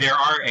provable. Yeah, there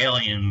are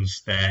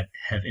aliens that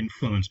have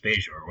influenced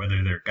Bajor.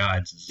 Whether they're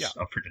gods is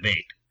up for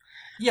debate.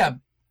 Yeah.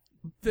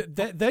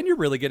 Then you're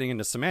really getting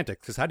into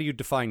semantics, because how do you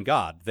define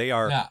God? They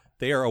are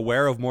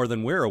aware of more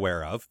than we're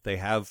aware of. They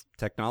have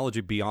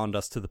technology beyond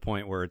us to the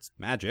point where it's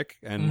magic,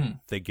 and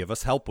they give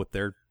us help with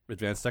their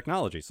advanced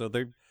technology. So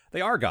they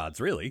are gods,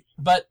 really.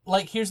 But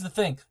like, here's the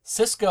thing: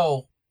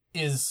 Sisko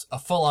is a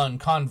full-on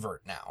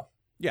convert now.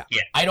 Yeah.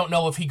 I don't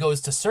know if he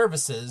goes to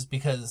services,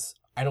 because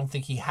I don't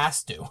think he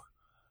has to.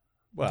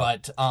 Well,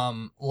 but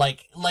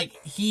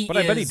he. But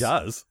I bet he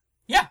does.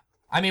 Yeah.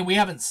 I mean, we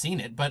haven't seen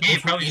it, but... he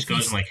probably just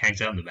goes and,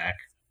 hangs out in the back.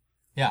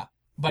 Yeah.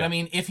 But, I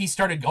mean, if he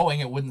started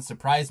going, it wouldn't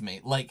surprise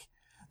me. Like,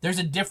 there's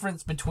a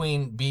difference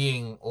between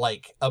being,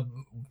 like, a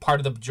part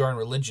of the Bajoran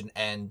religion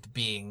and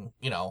being,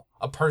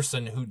 a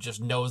person who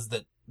just knows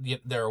that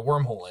there are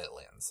wormhole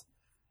aliens.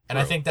 And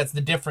I think that's the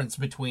difference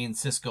between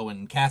Sisko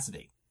and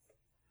Cassidy.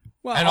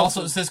 Well, and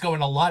also Sisko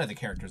and a lot of the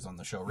characters on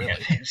the show, really.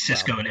 Yeah,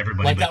 Sisko and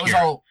everybody like, that was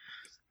all...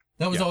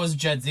 That was always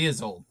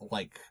Jadzia's old,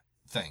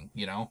 thing,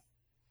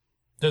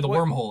 They're the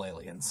wormhole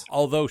aliens.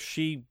 Although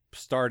she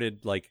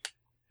started,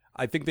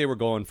 I think they were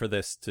going for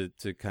this to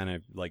kind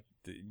of,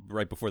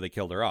 right before they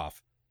killed her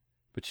off.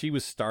 But she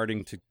was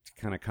starting to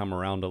kind of come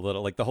around a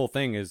little. Like, the whole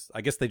thing is,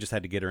 I guess they just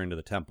had to get her into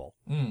the temple.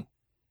 Mm.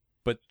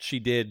 But she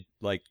did,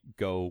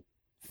 go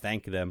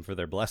thank them for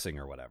their blessing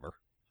or whatever.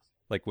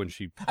 Like, when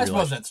she I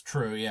suppose that's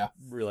true, yeah.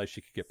 Realized she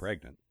could get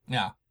pregnant.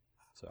 Yeah.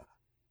 So,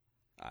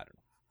 I don't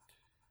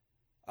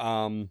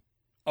know.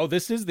 Oh,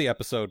 this is the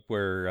episode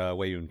where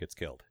Weyoun gets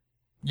killed.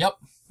 Yep.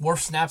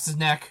 Worf snaps his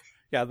neck.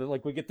 Yeah,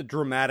 we get the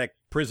dramatic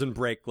prison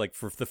break,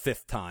 for the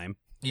 5th time.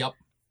 Yep.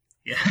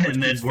 Yeah,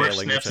 and then Worf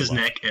snaps his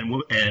neck,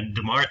 and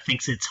Damar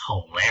thinks it's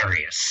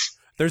hilarious.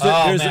 There's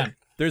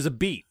a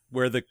beat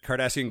where the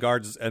Cardassian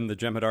guards and the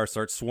Jem'Hadar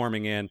start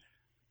swarming in.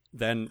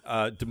 Then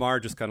Damar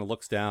just kind of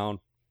looks down,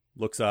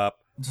 looks up,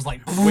 just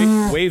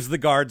waves the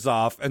guards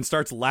off, and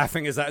starts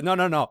laughing his ass.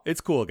 No,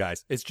 it's cool,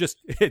 guys. It's just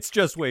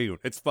Weyoun.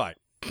 It's fine.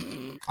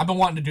 I've been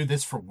wanting to do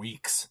this for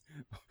weeks.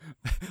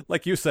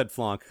 Like you said,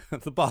 Flonk,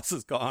 the boss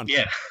is gone.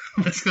 Yeah,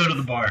 let's go to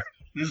the bar.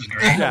 This is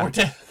great. Yeah.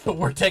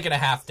 We're taking a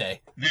half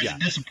day. There's a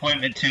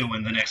disappointment too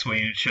when the next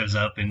Weyoun shows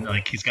up and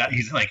he's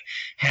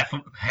half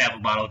a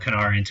bottle of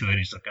Kanar into it. And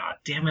he's like, God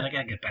damn it, I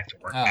gotta get back to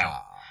work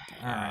now.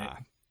 All right.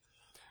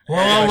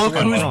 Well, look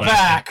who's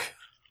back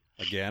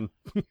again.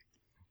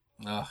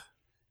 Yeah.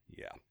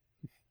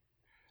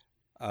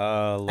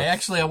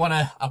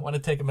 I want to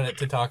take a minute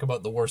to talk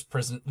about the worst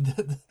prison,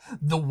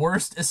 the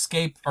worst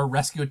escape or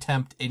rescue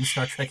attempt in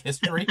Star Trek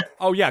history.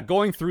 Oh yeah,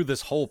 going through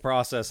this whole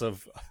process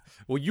of,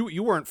 well,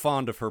 you weren't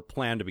fond of her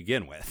plan to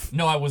begin with.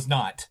 No, I was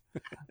not.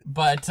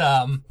 But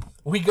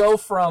we go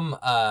from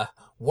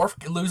Worf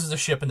loses a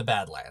ship in the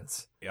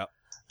Badlands. Yep.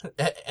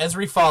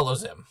 Esri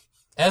follows him.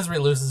 Esri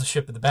loses a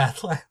ship in the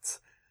Badlands.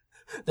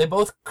 They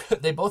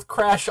both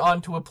crash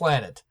onto a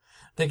planet.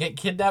 They get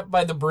kidnapped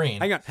by the Breen.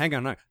 Hang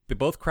on. They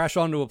both crash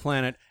onto a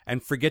planet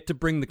and forget to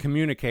bring the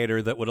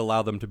communicator that would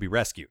allow them to be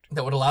rescued.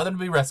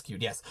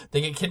 Yes.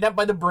 They get kidnapped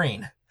by the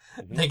Breen.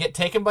 Mm-hmm. They get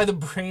taken by the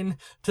Breen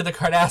to the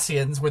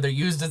Cardassians, where they're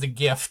used as a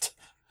gift.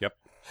 Yep.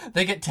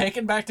 They get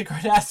taken back to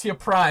Cardassia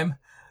Prime,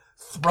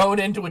 thrown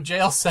into a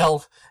jail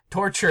cell,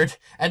 tortured,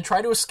 and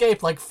try to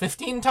escape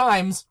 15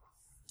 times.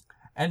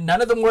 And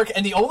none of them work.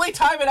 And the only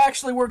time it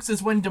actually works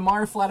is when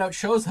Damar flat out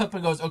shows up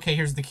and goes, okay,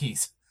 here's the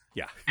keys.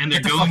 Yeah. And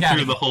they're going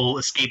through the whole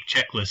escape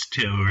checklist,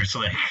 too, where it's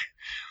like,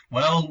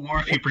 well,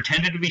 Worf, he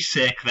pretended to be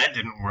sick. That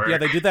didn't work. Yeah,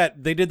 they did that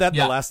in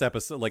the last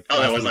episode.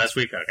 That was last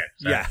week? Okay.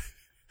 Sorry. Yeah.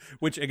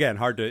 Which, again,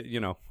 hard to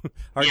keep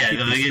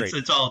straight.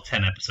 It's all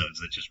 10 episodes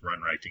that just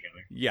run right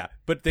together. Yeah,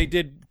 but they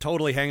did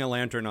totally hang a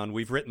lantern on.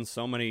 We've written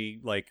so many,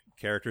 like,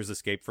 characters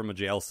escape from a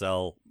jail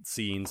cell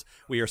scenes.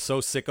 We are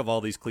so sick of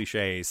all these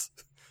cliches.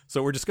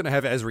 So we're just going to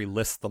have Ezri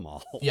list them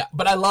all. Yeah,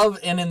 but I love,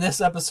 and in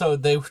this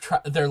episode,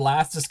 their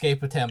last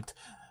escape attempt,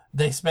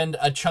 they spend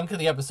a chunk of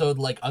the episode,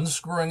 like,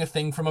 unscrewing a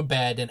thing from a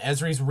bed, and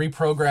Ezri's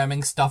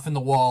reprogramming stuff in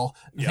the wall.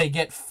 Yep. They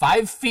get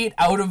 5 feet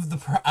out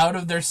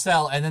of their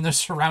cell, and then they're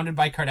surrounded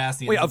by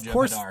Cardassians. Wait,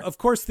 of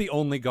course the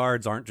only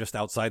guards aren't just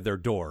outside their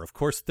door. Of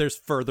course there's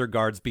further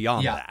guards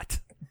beyond that.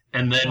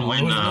 And then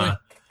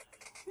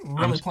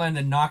really planned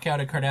to knock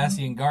out a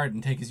Cardassian guard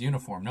and take his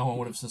uniform. No one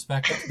would have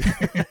suspected.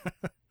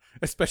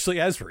 Especially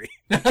Ezri.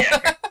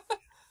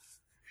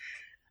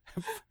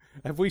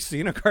 Have we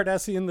seen a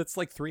Cardassian that's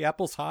like 3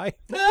 apples high?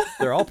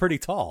 They're all pretty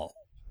tall.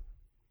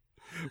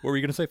 What were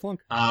you gonna say, Flunk?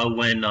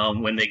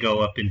 When they go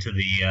up into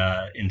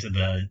the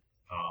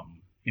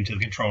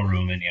control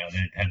room and they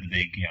have the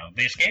big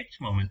they escaped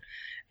moment,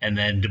 and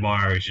then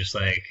Damar is just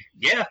like,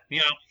 this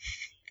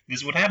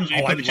is what happens when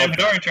you put the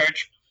Jem'Hadar in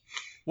charge.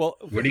 Well,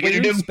 what are you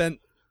gonna do?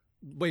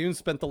 William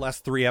spent the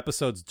last 3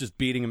 episodes just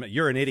beating him.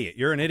 You're an idiot.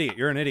 You're an idiot.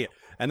 You're an idiot.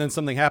 And then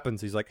something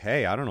happens. He's like,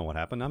 "Hey, I don't know what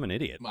happened. I'm an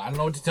idiot. I don't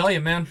know what to tell you,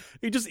 man."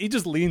 He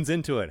just leans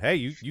into it. Hey,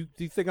 you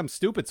think I'm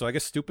stupid, so I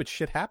guess stupid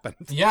shit happened.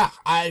 Yeah,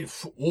 I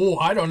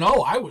don't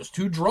know. I was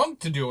too drunk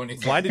to do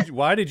anything.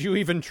 Why did you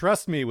even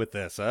trust me with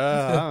this?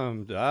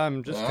 I'm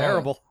just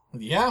terrible.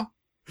 Yeah.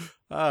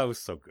 Oh, it was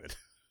so good.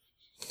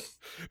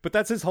 But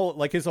that's his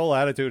whole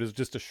attitude is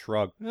just a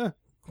shrug.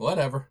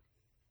 Whatever.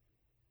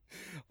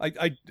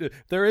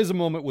 There is a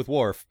moment with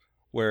Worf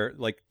where,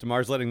 like,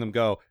 Damar's letting them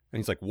go, and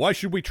he's like, "Why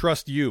should we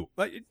trust you?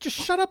 Just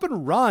shut up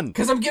and run."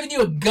 Because I'm giving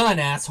you a gun,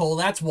 asshole.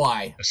 That's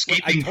why.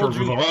 Escaping for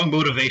the wrong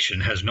motivation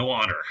has no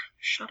honor.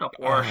 Shut up,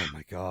 Worf. Oh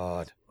my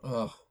god.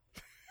 Ugh.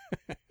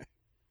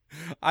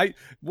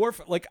 Worf,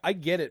 like, I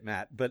get it,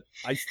 Matt, but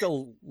I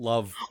still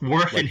love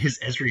Worf and his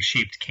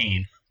Ezri-shaped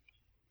cane.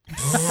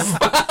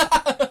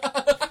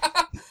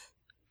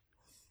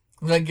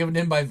 Was that given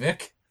in by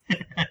Vic?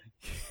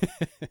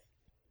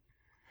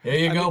 Here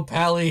you go,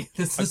 Pally.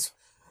 This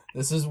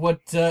is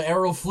what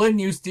Errol Flynn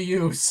used to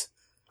use.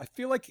 I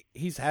feel like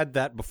he's had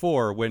that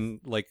before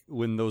when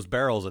those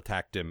barrels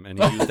attacked him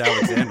and he used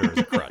Alexander as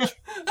a crutch.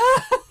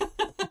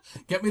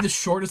 Get me the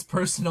shortest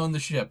person on the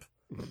ship.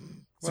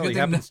 Well, he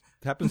happens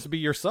to be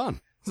your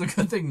son. It's a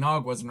good thing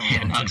Nog wasn't around.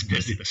 Yeah, Nog's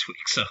busy this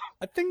week, so.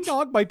 I think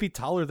Nog might be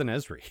taller than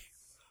Ezri.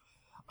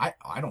 I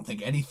don't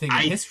think anything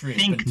in history. I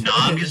think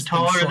Nog is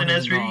taller than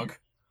Ezri.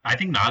 I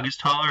think Nog is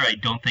taller. I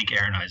don't think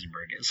Aaron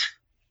Eisenberg is.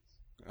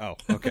 Oh,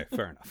 okay,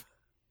 fair enough.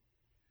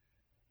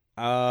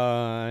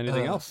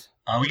 Anything else?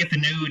 We get the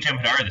new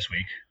Jem'Hadar this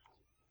week.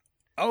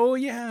 Oh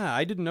yeah,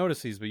 I didn't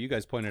notice these, but you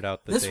guys pointed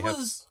out that they have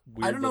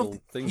weird little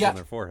things on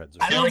their foreheads.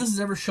 I don't know if this has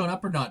ever shown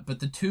up or not, but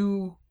the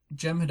 2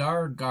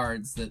 Jem'Hadar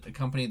guards that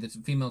accompany the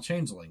female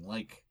changeling,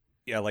 like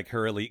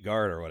her elite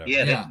guard or whatever.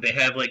 Yeah, they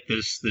have like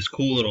this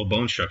cool little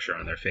bone structure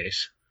on their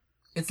face.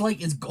 It's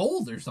like it's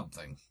gold or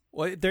something.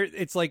 Well,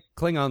 it's like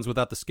Klingons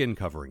without the skin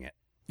covering it.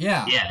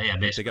 Yeah. Yeah,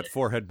 basically. They got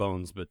forehead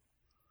bones, but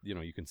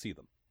you can see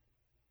them.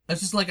 It's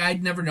just like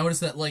I'd never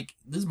noticed that. Like,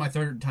 this is my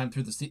 3rd time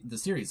through the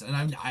series, and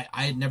I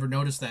had never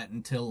noticed that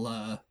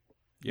until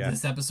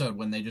this episode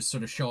when they just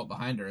sort of show up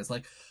behind her. It's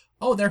like,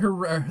 oh, they're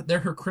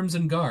her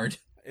Crimson Guard.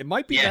 It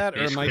might be that,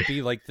 or it might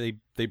be like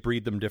they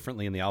breed them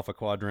differently in the Alpha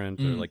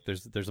Quadrant, or like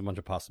there's a bunch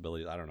of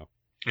possibilities. I don't know.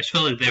 I just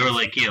feel like they were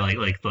like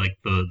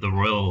the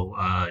royal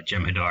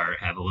Jem'Hadar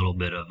have a little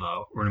bit of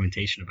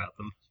ornamentation about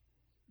them.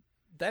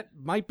 That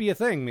might be a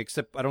thing,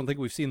 except I don't think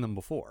we've seen them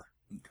before,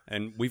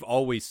 and we've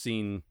always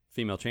seen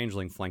female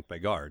changeling flanked by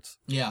guards.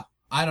 Yeah,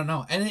 I don't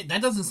know, and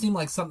that doesn't seem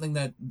like something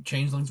that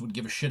changelings would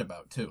give a shit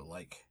about too.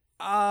 Like,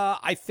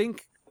 I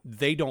think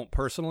they don't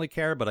personally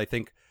care, but I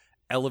think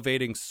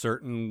elevating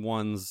certain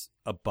ones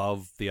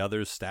above the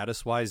others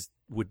status-wise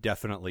would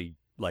definitely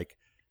like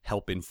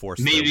help enforce.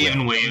 Maybe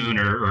even Wayoon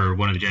or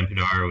one of the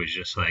Jem'Hadar was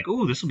just like,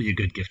 "Oh, this will be a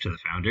good gift to the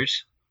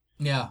founders."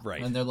 Yeah,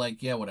 right. And they're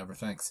like, "Yeah, whatever,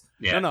 thanks."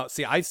 Yeah. No.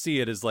 See, I see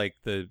it as like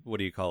what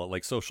do you call it?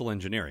 Like social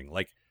engineering.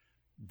 Like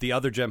the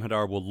other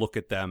Jem'Hadar will look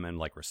at them and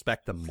like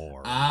respect them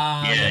more.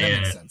 That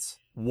makes sense.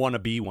 Want to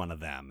be one of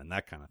them and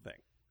that kind of thing.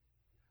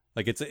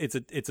 Like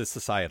it's a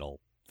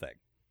societal thing,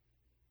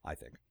 I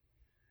think.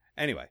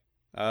 Anyway,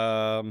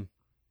 so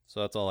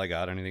that's all I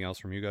got. Anything else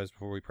from you guys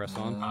before we press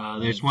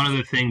on? There's one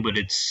other thing, but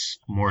it's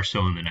more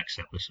so in the next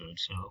episode,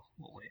 so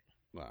we'll wait.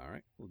 All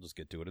right, we'll just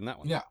get to it in that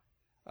one. Yeah.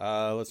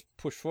 Let's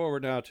push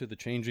forward now to the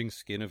changing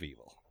skin of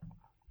evil.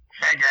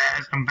 Hey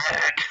guys, I'm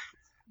back.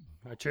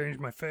 I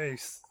changed my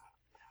face.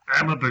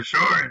 I'm a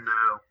Bashoran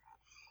now.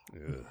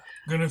 Ugh.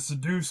 Gonna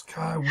seduce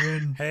Kai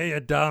Wynn. Hey,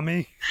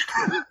 Adami.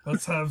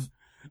 Let's have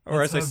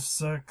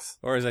sex.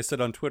 Or as I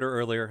said on Twitter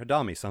earlier,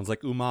 Adami sounds like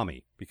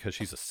umami because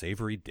she's a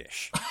savory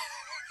dish.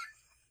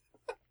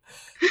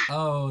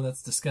 Oh,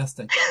 that's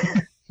disgusting.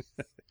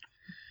 All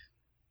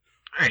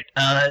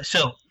right,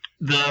 so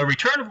the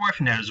return of Worf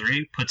and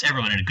Ezri puts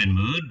everyone in a good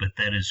mood, but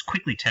that is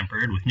quickly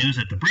tempered with news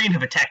that the Breen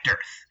have attacked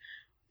Earth.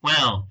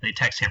 Well, they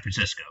attack San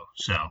Francisco,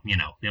 so,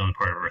 the only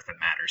part of Earth that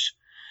matters.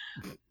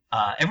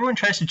 Everyone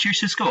tries to cheer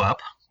Cisco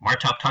up.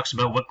 Martok talks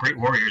about what great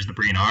warriors the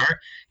Breen are.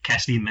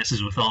 Cassidy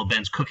messes with all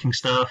Ben's cooking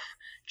stuff.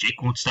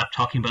 Jake won't stop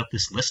talking about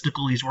this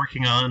listicle he's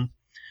working on.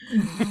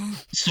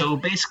 So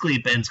basically,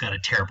 Ben's got a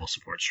terrible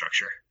support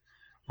structure.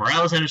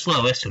 Morale is at its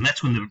lowest, and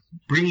that's when the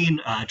Breen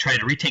try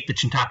to retake the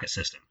Chintaka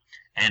system.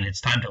 And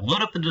it's time to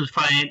load up the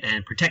Defiant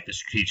and protect the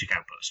strategic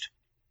outpost.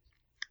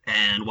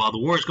 And while the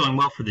war is going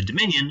well for the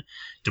Dominion,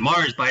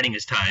 Damar is biding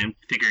his time,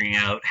 figuring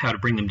out how to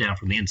bring them down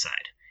from the inside.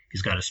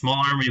 He's got a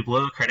small army of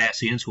loyal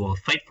Cardassians who will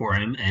fight for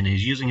him, and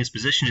is using his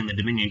position in the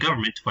Dominion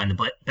government to find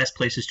the best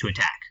places to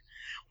attack.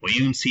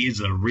 Wayun sees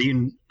the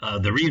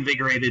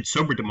reinvigorated,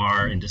 sober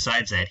Damar and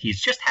decides that he's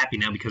just happy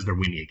now because they're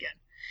winning again.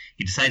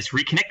 He decides to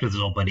reconnect with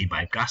his old buddy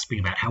by gossiping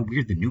about how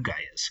weird the new guy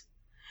is.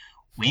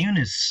 Wayun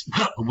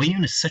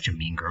is such a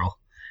mean girl.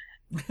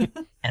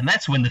 And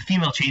that's when the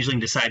female changeling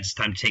decides it's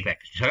time to take back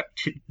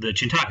the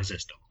Chintaka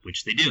system,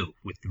 which they do,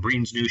 with the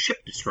Breen's new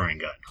ship-destroying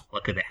gun.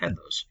 Luckily they had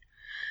those.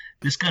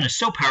 This gun is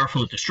so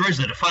powerful it destroys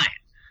the Defiant.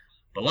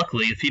 But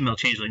luckily, the female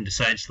changeling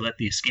decides to let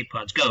the escape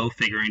pods go,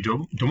 figuring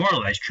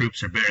demoralized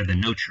troops are better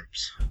than no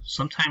troops.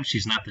 Sometimes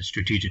she's not the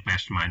strategic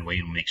mastermind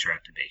Wayun makes her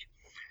out to be.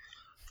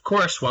 Of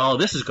course, while all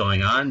this is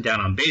going on, down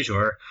on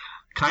Bajor,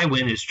 Kai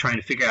Wynn is trying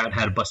to figure out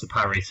how to bust the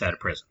power race out of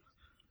prison.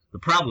 The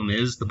problem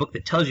is, the book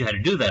that tells you how to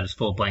do that is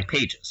full of blank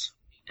pages.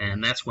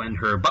 And that's when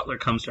her butler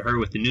comes to her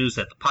with the news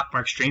that the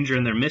pockmarked stranger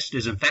in their midst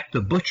is in fact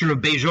the butcher of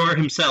Bajor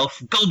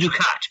himself, Gul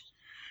Dukat.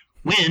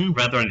 Wynn,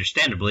 rather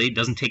understandably,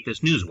 doesn't take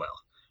this news well.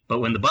 But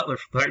when the butler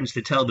threatens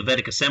to tell the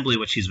Vedic Assembly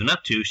what she's been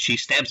up to, she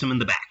stabs him in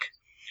the back.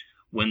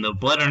 When the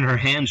blood on her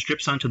hands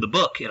drips onto the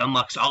book, it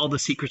unlocks all the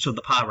secrets of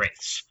the Pa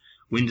Wraiths.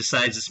 Wynn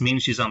decides this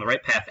means she's on the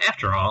right path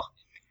after all,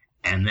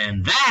 and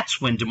then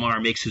that's when Damar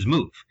makes his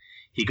move.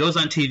 He goes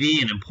on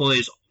TV and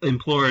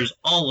implores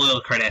all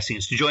loyal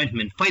Cardassians to join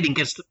him in fighting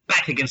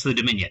back against the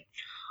Dominion.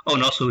 Oh,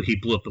 and also he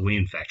blew up the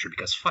Wayun factory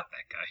because fuck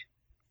that guy.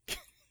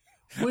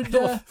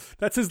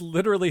 That's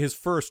literally his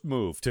first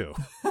move, too.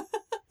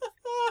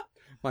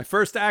 My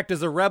first act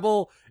as a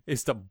rebel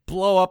is to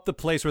blow up the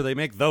place where they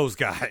make those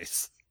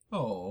guys.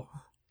 Oh.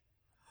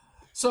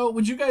 So,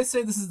 would you guys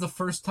say this is the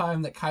first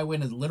time that Kai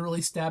Wynn has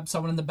literally stabbed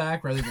someone in the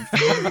back rather than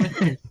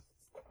shooting?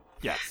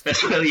 Yes.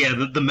 That's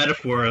the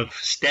metaphor of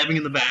stabbing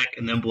in the back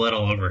and then blood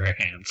all over her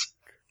hands.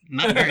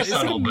 Not very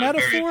subtle, but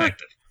very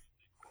effective.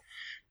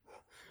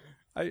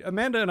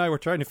 Amanda and I were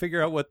trying to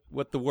figure out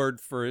what the word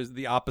for is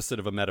the opposite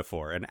of a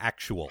metaphor, an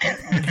actual.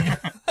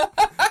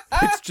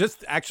 It's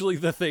just actually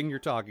the thing you're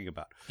talking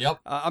about. Yep.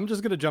 I'm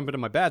just going to jump into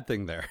my bad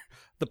thing there.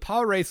 The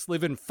Pa Wraiths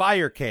live in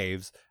fire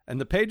caves, and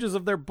the pages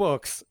of their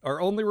books are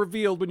only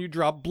revealed when you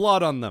drop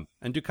blood on them.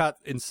 And Dukat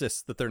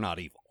insists that they're not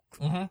evil.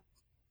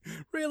 Mm-hmm.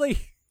 Really?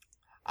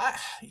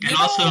 And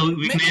also,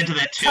 we can add to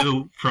that,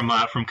 too, from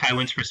Kai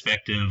Wynn's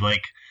perspective,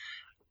 like,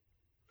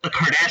 a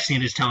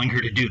Cardassian is telling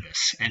her to do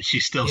this, and she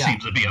still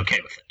seems to be okay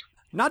with it.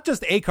 Not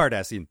just a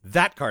Cardassian,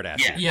 that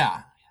Cardassian.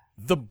 Yeah.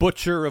 The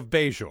Butcher of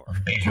Bajor.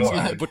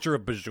 The Butcher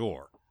of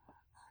Bajor.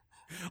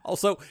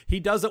 Also, he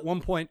does at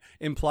one point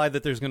imply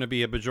that there's going to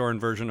be a Bajoran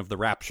version of the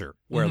Rapture,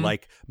 where,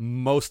 like,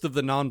 most of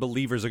the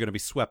non-believers are going to be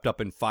swept up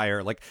in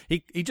fire. Like,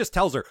 he just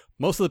tells her,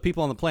 most of the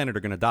people on the planet are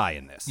going to die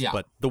in this,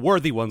 but the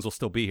worthy ones will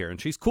still be here, and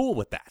she's cool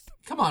with that.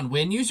 Come on,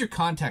 Wynn, use your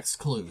context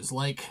clues,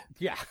 like...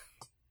 Yeah.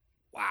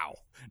 Wow.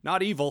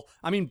 Not evil.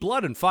 I mean,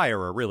 blood and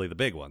fire are really the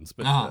big ones,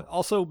 but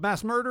also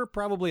mass murder,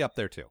 probably up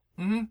there, too.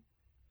 Mm-hmm.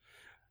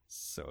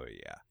 So,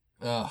 yeah.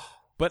 Ugh.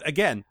 But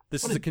again,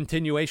 this is a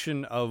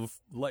continuation of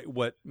like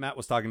what Matt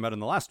was talking about in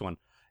the last one.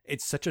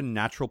 It's such a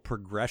natural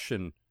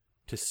progression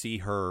to see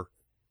her,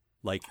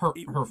 like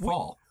her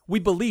fall. We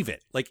believe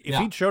it. Like if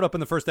he'd showed up in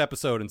the first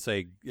episode and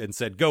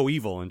said go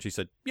evil, and she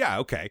said yeah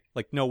okay,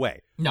 like no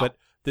way. No. But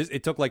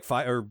it took like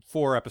 5 or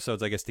 4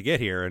 episodes I guess to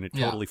get here, and it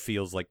totally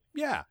feels like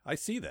I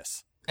see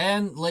this.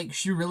 And like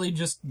she really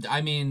just,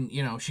 I mean,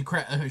 you know, she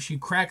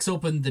cracks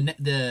open the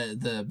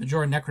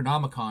Bajoran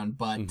Necronomicon,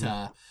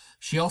 but.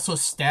 She also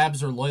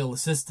stabs her loyal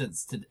assistant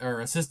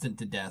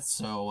to death,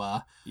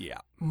 so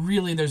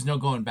really there's no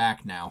going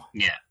back now.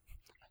 Yeah.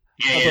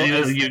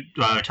 You're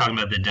talking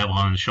about the devil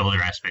on the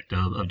shoulder aspect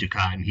of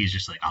Dukat, and he's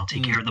just like, I'll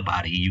take care of the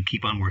body, you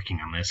keep on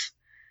working on this.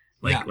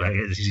 Like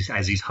as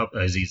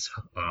he's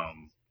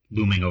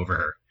looming over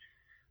her.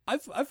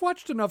 I've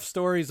watched enough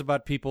stories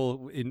about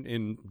people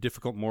in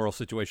difficult moral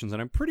situations,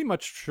 and I'm pretty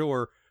much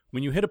sure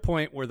when you hit a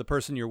point where the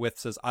person you're with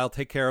says, I'll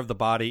take care of the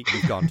body,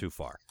 you've gone too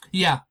far.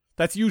 Yeah.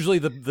 That's usually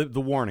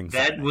the warning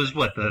sign. That was,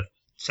 the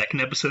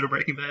second episode of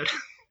Breaking Bad?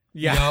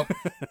 Yeah. Yep.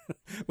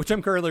 Which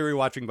I'm currently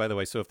rewatching, by the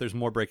way, so if there's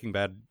more Breaking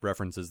Bad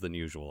references than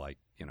usual,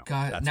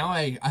 God, now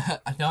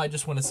I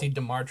just want to see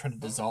Damar try to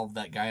dissolve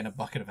that guy in a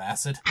bucket of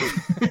acid.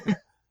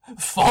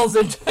 Falls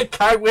into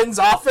Kai Wynn's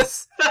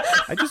office.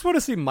 I just want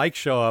to see Mike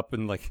show up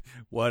and like,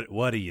 what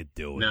are you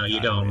doing? No,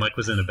 you don't. Mike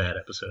was in a bad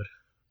episode.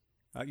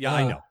 I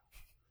know.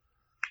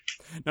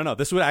 No,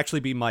 this would actually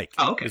be Mike.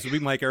 Oh, okay. This would be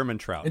Mike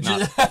Ehrmantraut.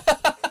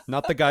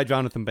 Not the guy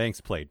Jonathan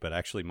Banks played, but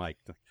actually Mike.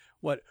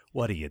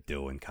 What are you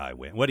doing, Kai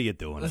Wynn? What are you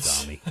doing,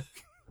 Tommy?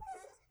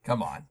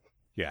 Come on.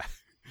 Yeah.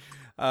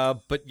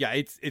 But yeah,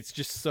 it's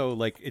just so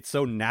like it's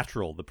so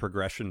natural, the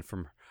progression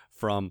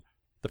from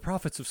the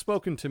prophets have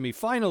spoken to me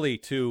finally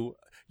to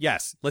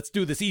yes, let's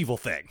do this evil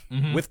thing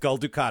with Gul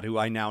Dukat, who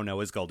I now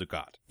know is Gul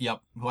Dukat.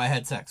 Yep, who I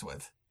had sex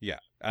with. Yeah,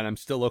 and I'm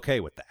still okay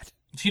with that.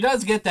 She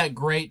does get that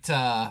great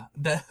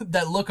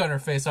that look on her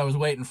face I was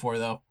waiting for,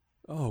 though.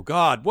 Oh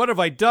God, what have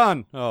I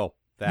done? Oh,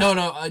 no,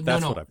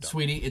 what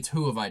sweetie, it's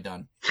who have I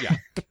done? Yeah.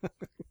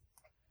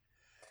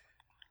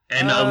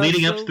 And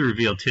leading up to the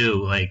reveal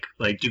too, like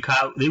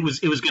Dukat, it was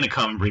going to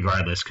come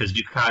regardless because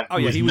Dukat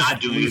was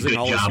not doing a good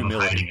job of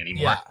hiding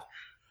anymore. Yeah.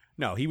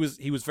 No, he was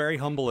very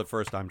humble at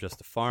first. I'm just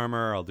a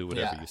farmer. I'll do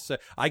whatever you say.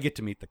 I get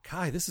to meet the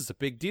Kai. This is a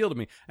big deal to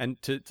me.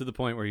 And to the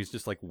point where he's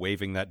just like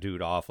waving that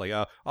dude off, like,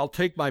 I'll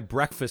take my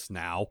breakfast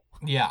now.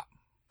 Yeah.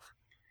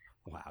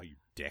 Wow, you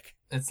dick.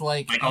 It's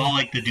like all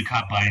like the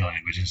Dukat body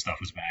language and stuff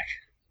was back.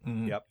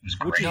 Mm-hmm. Yep. It was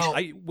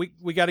great.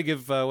 We got to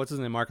give what's his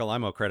name, Marco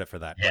Limo, credit for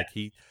that. Yeah. Like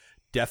he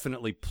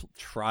definitely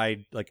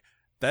tried. Like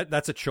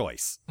that's a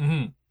choice.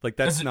 Mm-hmm. Like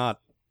that's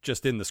not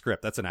just in the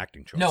script. That's an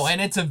acting choice. No,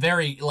 and it's a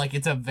very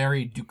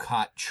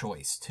Dukat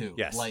choice too.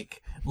 Yes.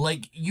 Like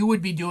you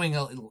would be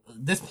doing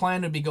this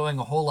plan would be going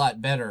a whole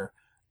lot better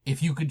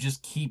if you could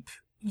just keep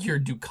your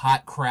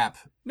Dukat crap.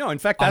 No, in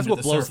fact, that's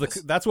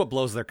what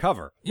blows their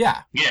cover.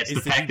 Yeah. Yeah, it's the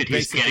fact that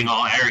he's getting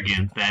all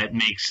arrogant that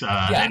makes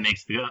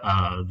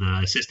the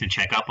assistant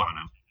check up on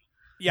him.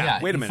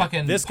 Yeah, wait a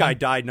minute. This guy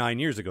died 9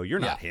 years ago. You're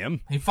not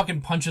him. He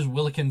fucking punches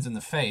Willikins in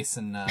the face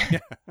and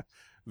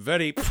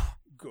very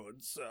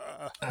good,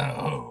 sir.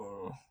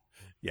 Oh.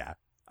 Yeah,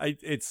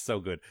 it's so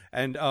good.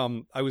 And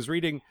I was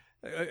reading,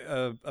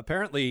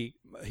 apparently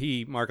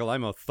Marco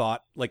Limo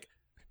thought, like,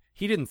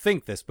 he didn't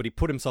think this, but he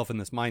put himself in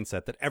this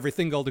mindset that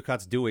everything Gul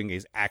Dukat's doing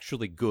is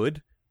actually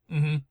good.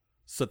 Mm-hmm.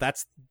 So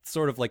that's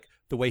sort of like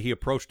the way he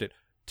approached it,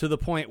 to the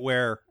point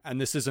where,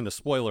 and this isn't a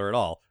spoiler at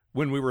all,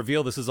 when we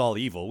reveal this is all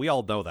evil, we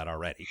all know that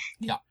already.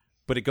 Yeah.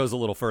 But it goes a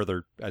little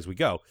further as we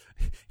go.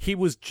 He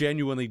was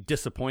genuinely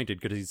disappointed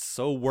because he's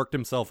so worked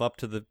himself up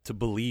to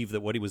believe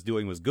that what he was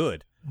doing was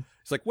good.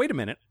 He's like, wait a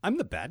minute, I'm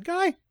the bad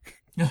guy?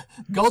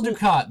 Gul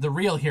Dukat, the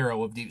real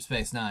hero of Deep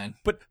Space Nine.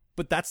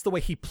 But that's the way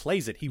he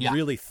plays it. He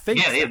really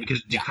thinks that. Yeah,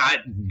 because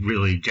Dukat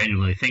really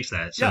genuinely thinks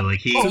that. So like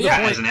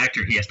as an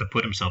actor, he has to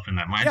put himself in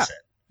that mindset. Yeah.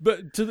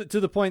 But to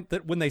the point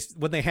that when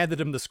they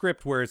handed him the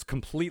script where it's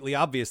completely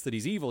obvious that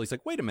he's evil, he's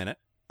like, wait a minute,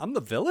 I'm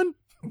the villain?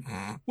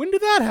 When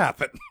did that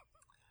happen?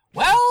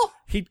 Well,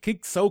 he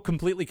so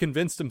completely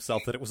convinced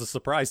himself that it was a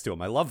surprise to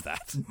him. I love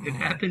that. It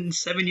happened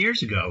 7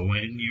 years ago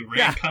when you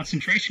ran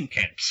concentration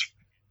camps.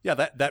 Yeah,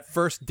 that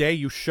first day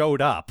you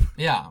showed up.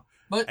 Yeah,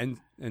 but said,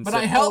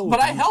 I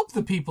helped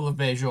the people of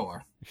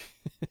Bajor.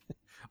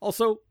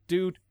 Also,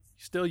 dude,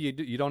 still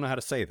you don't know how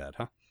to say that,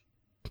 huh?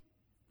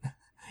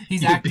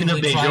 He's You've been a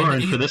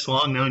Bajoran for this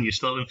long now, and you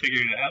still haven't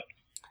figured it out.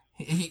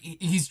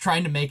 He's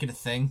trying to make it a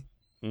thing.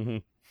 Mm-hmm.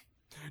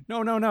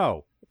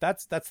 No.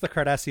 That's the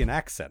Cardassian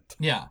accent.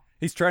 Yeah.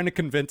 He's trying to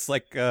convince,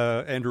 like,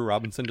 Andrew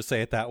Robinson to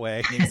say it that way.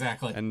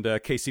 Exactly. And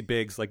Casey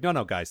Biggs, like,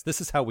 no, guys,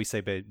 this is how we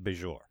say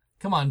Bajor.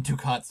 Come on,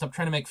 Dukat, stop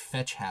trying to make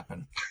fetch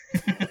happen.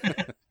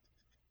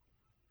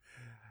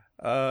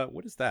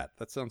 What is that?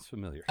 That sounds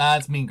familiar.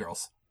 It's Mean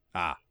Girls.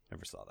 Ah,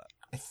 never saw that.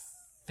 I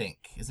think.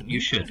 Is it Mean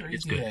Girls or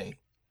it's EZA?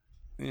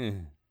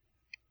 Good.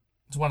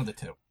 It's one of the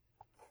two.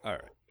 All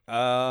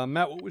right.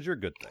 Matt, what was your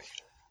good thing?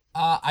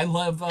 I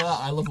love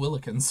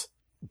Willikins.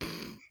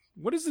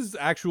 What is his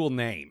actual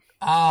name?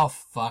 Oh,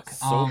 fuck.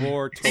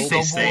 I think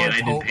they say it. I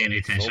didn't pay any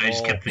attention. I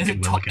just kept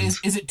thinking Willikins.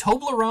 Is it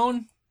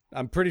Toblerone?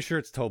 I'm pretty sure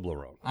it's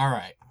Toblerone. All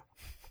right.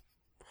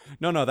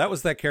 No, that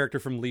was that character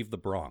from Leave the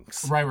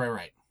Bronx.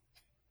 Right.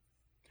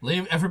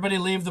 Everybody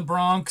leave the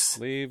Bronx.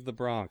 Leave the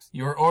Bronx.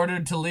 You're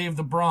ordered to leave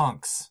the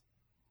Bronx.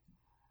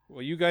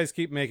 Well, you guys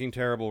keep making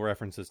terrible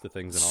references to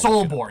things. And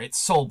Solbor. It's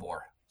Solbor.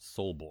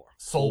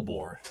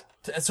 Solbor.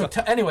 So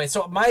anyway,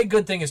 so my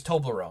good thing is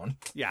Toblerone.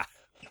 Yeah.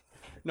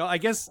 No, I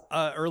guess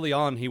early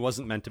on he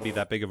wasn't meant to be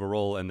that big of a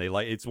role, and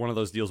it's one of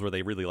those deals where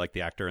they really like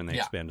the actor and they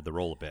expanded the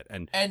role a bit,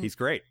 and he's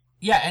great.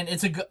 Yeah, and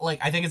it's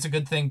I think it's a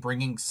good thing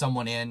bringing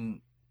someone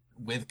in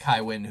with Kai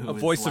Wynn who a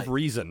voice of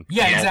reason.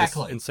 Yeah,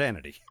 exactly.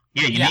 Insanity.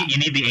 Yeah, you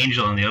need the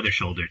angel on the other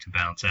shoulder to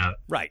balance out.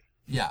 Right.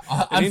 Yeah,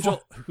 an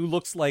angel who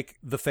looks like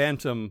the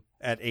Phantom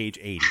at age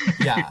 80.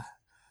 Yeah,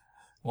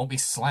 won't be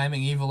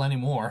slamming evil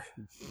anymore.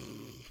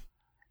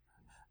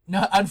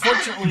 No,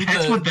 unfortunately,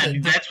 that's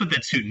what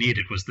that suit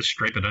needed was the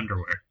striped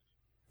underwear.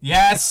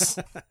 Yes.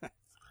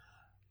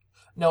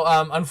 No,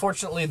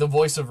 unfortunately, the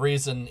voice of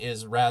reason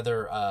is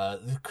rather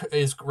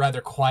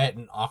quiet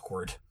and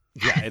awkward.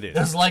 Yeah, it is.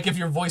 It's like if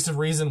your voice of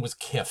reason was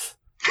Kif.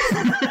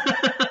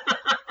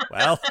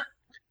 Well,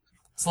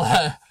 it's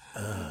like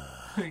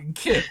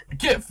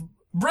Kif,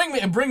 bring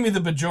me the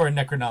Bajoran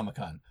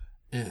Necronomicon.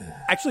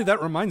 Actually, that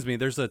reminds me.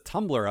 There's a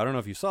Tumblr. I don't know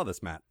if you saw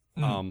this, Matt.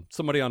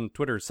 Somebody on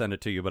Twitter sent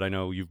it to you, but I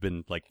know you've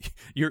been like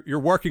you're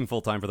working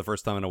full time for the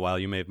first time in a while.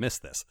 You may have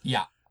missed this.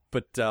 Yeah.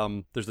 But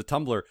there's a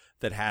Tumblr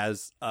that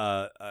has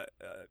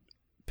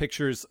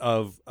pictures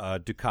of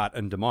Ducat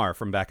and Damar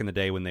from back in the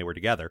day when they were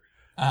together.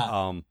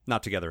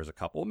 Not together as a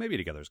couple, maybe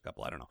together as a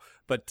couple, I don't know.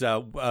 But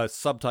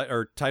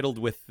titled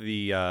with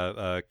the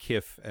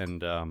Kif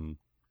and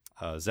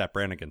Zap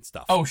Brannigan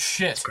stuff. Oh,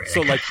 shit.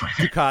 So, like,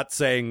 Ducat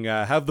saying,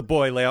 have the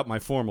boy lay out my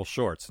formal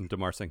shorts. And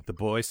Damar saying, the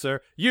boy,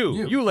 sir?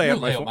 You lay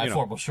out my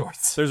formal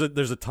shorts.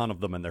 There's a ton of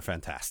them, and they're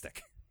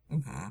fantastic.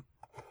 Mm-hmm.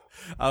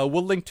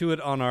 We'll link to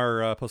it on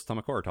our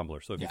Post-Atomic Horror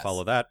Tumblr. So if you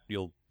follow that,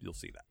 you'll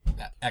see that.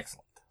 Yeah,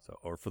 excellent. So,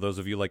 or for those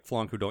of you like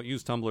Flonk who don't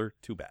use Tumblr,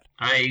 too bad.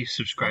 I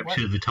subscribe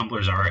to the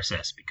Tumblr's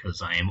RSS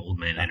because I am old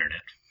man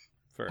internet.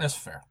 Fair. That's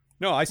fair.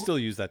 No, I still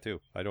use that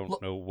too. I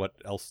don't know what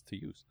else to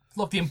use.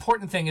 Look, the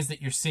important thing is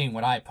that you're seeing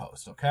what I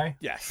post, okay?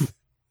 Yes.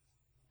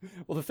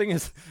 Well, the thing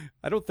is,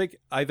 I don't think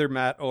either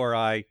Matt or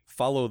I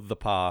follow the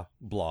PA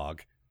blog.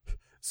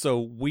 So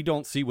we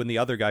don't see when the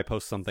other guy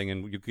posts something,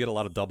 and you get a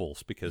lot of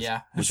doubles because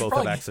we both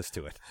have access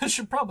to it. I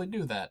should probably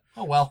do that.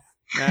 Oh, well.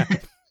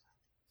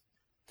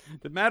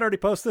 Did Matt already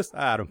post this?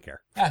 I don't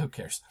care. Who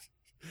cares?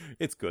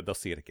 It's good. They'll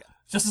see it again.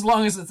 Just as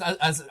long as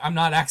as I'm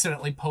not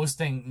accidentally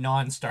posting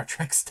non-Star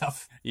Trek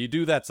stuff. You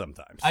do that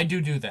sometimes. I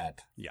do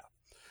that. Yeah.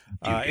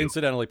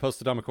 Incidentally,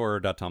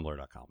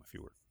 postatomichorror.tumblr.com if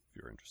you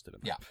were interested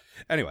in that. Yeah.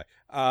 Anyway,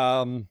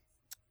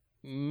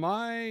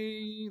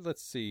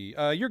 let's see.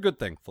 Your good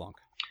thing, Flonk.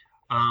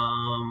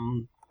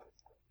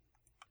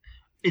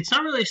 It's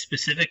not really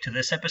specific to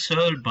this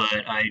episode,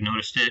 but I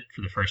noticed it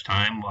for the first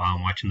time while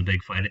watching the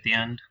big fight at the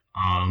end.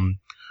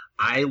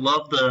 I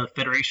love the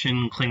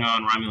Federation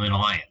Klingon Romulan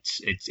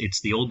alliance.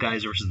 It's the old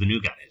guys versus the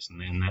new guys,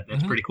 and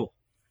that's pretty cool.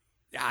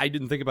 Yeah, I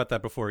didn't think about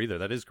that before either.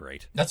 That is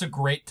great. That's a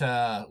great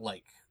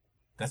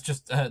that's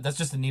just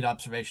a neat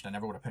observation. I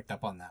never would have picked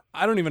up on that.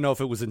 I don't even know if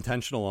it was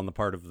intentional on the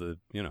part of the,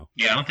 Yeah,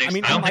 I don't think. I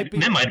mean,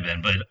 it might have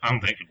been, but I don't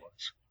think it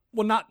was.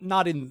 Well,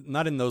 not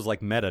in those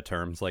like meta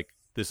terms, like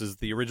this is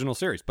the original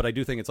series, but I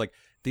do think it's like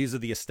these are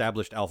the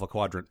established Alpha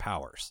Quadrant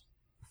powers.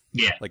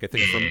 Yeah, like I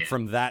think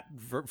from that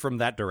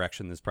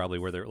direction is probably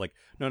where they're like,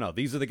 no,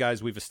 these are the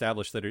guys we've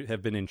established that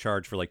have been in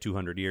charge for like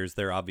 200 years.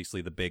 They're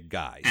obviously the big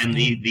guys. And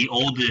the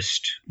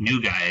oldest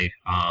new guy,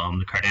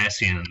 the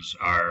Cardassians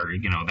are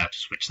about to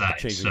switch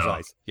sides. Changing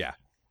sides. Yeah.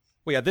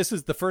 Well, yeah. This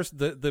is the first.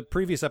 The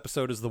previous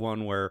episode is the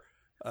one where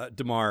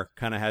Damar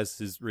kind of has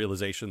his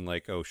realization,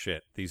 like, oh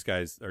shit, these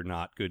guys are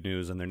not good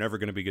news, and they're never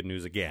going to be good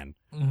news again.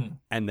 Mm-hmm.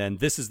 And then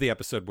this is the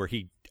episode where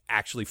he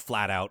actually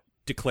flat out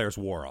declares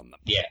war on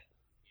them. Yeah.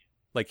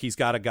 Like, he's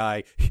got a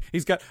guy,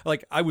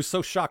 I was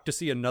so shocked to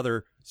see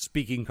another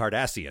speaking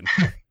Cardassian.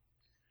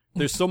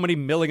 There's so many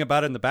milling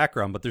about in the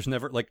background, but there's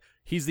never, like,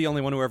 he's the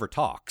only one who ever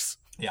talks.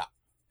 Yeah.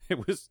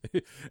 It was,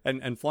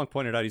 and Flonk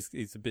pointed out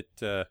he's a bit,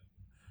 the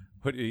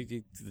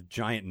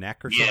giant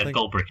neck or something? Yeah,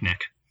 Gullbrick neck.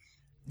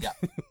 Yeah.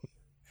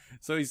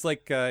 So he's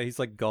like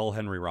Gull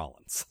Henry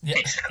Rollins. Yeah,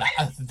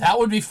 that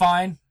would be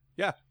fine.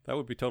 Yeah, that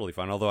would be totally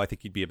fine, although I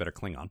think he'd be a better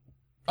Klingon.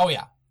 Oh,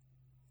 yeah.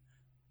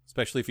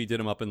 Especially if he did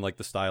him up in like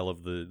the style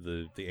of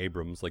the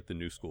Abrams, like the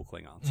new school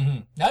Klingons. Mm-hmm.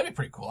 That'd be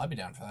pretty cool. I'd be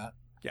down for that.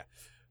 Yeah,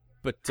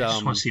 but I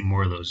just want to see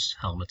more of those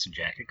helmets and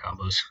jacket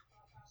combos.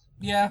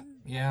 Yeah.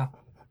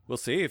 We'll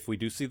see. If we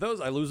do see those,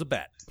 I lose a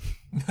bet.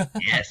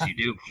 Yes, you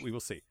do. We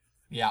will see.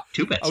 Yeah,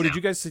 2 bets. Oh, now. Did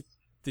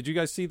you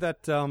guys see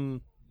that the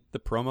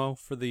promo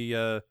for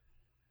the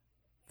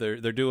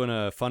they're doing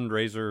a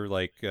fundraiser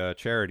like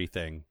charity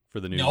thing for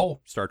the new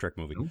Star Trek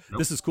movie. Nope.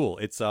 This is cool.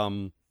 It's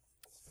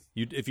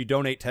if you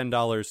donate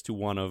 $10 to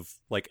one of,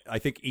 like, I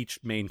think each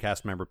main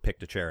cast member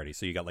picked a charity,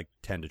 so you got like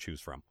 10 to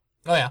choose from.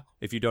 Oh yeah.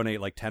 If you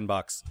donate like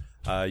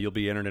 $10, you'll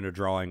be entered in a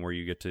drawing where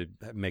you get to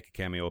make a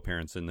cameo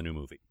appearance in the new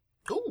movie.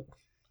 Ooh.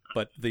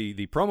 But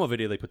the promo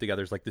video they put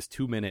together is like this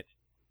 2-minute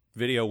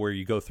video where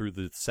you go through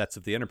the sets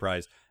of the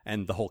Enterprise,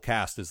 and the whole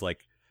cast is like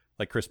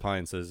Chris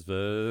Pine says,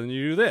 you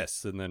do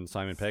this, and then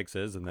Simon Pegg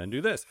says, and then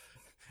do this.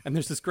 And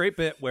there's this great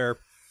bit where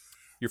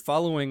you're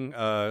following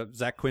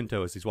Zach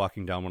Quinto as he's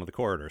walking down one of the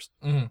corridors.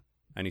 Mm-hmm.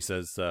 And he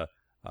says,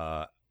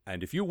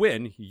 and if you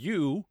win,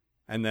 you...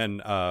 And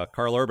then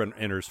Carl Urban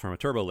enters from a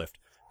turbo lift.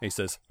 And he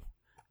says,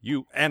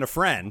 you and a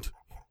friend.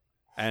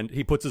 And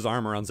he puts his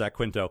arm around Zach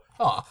Quinto.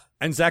 Aww.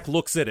 And Zach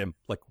looks at him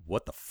like,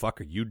 what the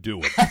fuck are you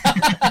doing?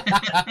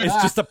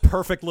 It's just a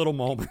perfect little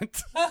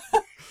moment.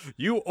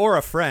 You or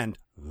a friend.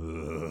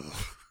 Ugh.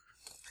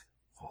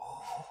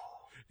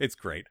 It's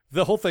great.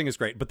 The whole thing is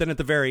great. But then at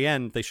the very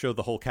end, they show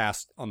the whole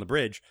cast on the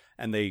bridge,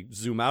 and they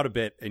zoom out a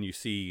bit, and you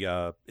see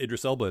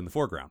Idris Elba in the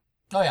foreground.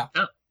 Oh, yeah.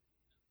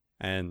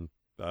 And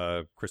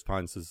Chris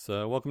Pine says,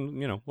 welcome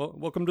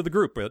to the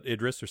group,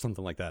 Idris, or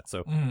something like that.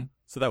 So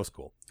so that was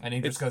cool. And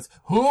Idris goes,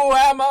 who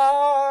am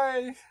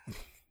I?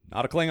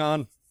 Not a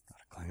Klingon.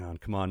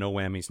 Come on, no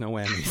whammies.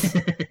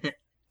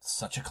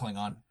 Such a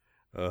Klingon.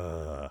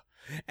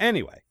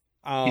 Anyway.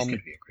 He's going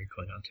to be a great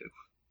Klingon, too.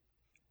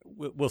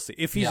 We'll see.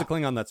 If he's a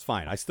Klingon, that's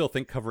fine. I still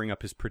think covering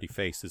up his pretty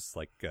face is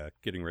like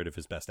getting rid of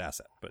his best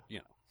asset. But,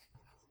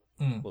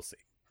 we'll see.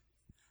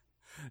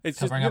 It's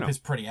covering up his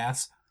pretty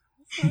ass.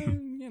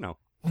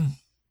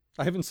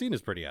 I haven't seen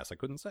his pretty ass. I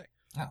couldn't say.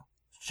 Oh,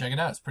 check it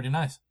out. It's pretty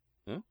nice.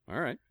 Oh, all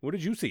right. What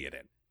did you see it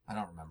in? I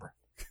don't remember.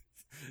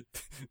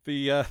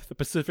 the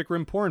Pacific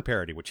Rim porn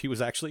parody, which he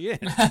was actually in.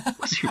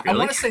 Was he really? I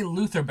want to say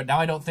Luther, but now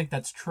I don't think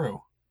that's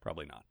true.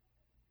 Probably not.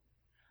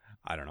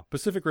 I don't know.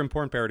 Pacific Rim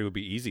porn parody would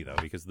be easy, though,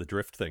 because the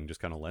drift thing just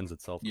kind of lends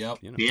itself. Yep.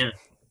 You know. Yeah.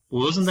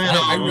 Well, wasn't that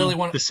I really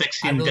want the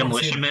sex scene in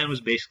Demolition Man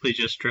was basically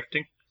just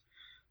drifting?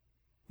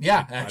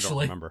 Yeah, I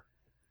actually. don't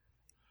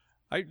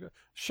remember.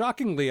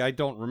 Shockingly, I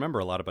don't remember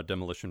a lot about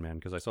Demolition Man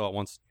because I saw it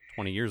once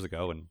 20 years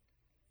ago, and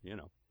that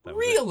was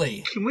Really?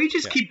 it. Can we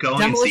just keep going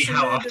Demolition and see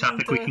how Man off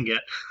topic we can get?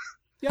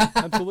 Yeah,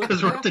 absolutely.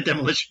 Because we're up to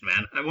Demolition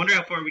Man. I wonder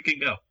how far we can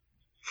go.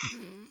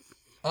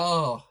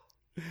 Oh,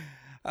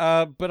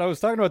 But I was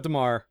talking about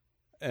Damar,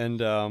 and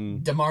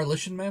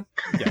Demolition Man.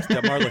 yes,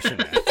 Demolition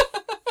Man.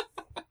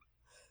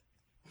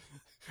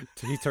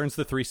 He turns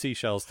the 3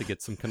 seashells to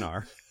get some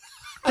Kanar.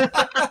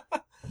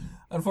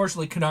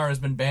 Unfortunately, Kanar has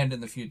been banned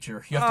in the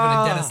future. You have to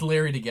go to Dennis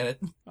Leary to get it.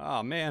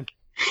 Oh man.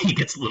 He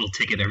gets a little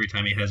ticket every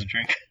time he has a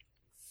drink.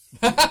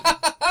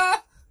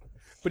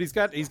 But he's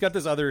got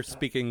this other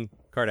speaking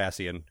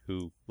Cardassian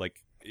who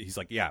he's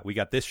like, yeah, we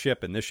got this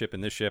ship and this ship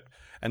and this ship,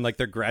 and like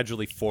they're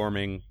gradually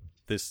forming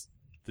this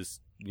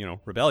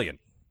rebellion.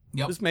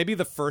 Yep. This may be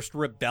the first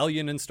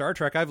rebellion in Star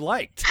Trek I've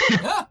liked.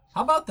 Yeah,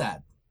 how about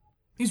that?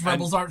 These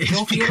rebels aren't It's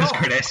filthy at because all.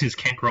 Cardassians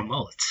can't grow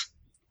mullets.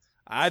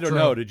 I don't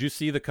know. Did you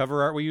see the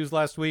cover art we used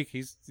last week?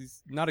 He's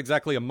not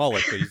exactly a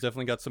mullet, but he's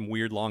definitely got some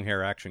weird long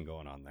hair action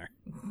going on there.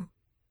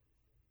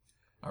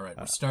 All right,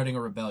 we're starting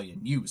a rebellion.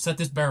 You, set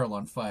this barrel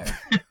on fire.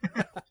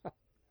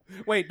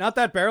 Wait, not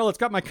that barrel. It's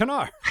got my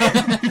Kanar.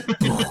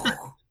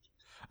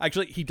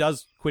 Actually, he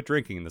does quit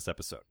drinking in this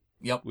episode.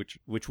 Yep.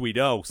 Which we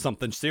know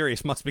something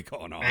serious must be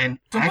going on. And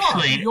Damar,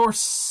 actually, you're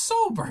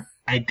sober.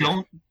 I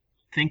don't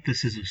think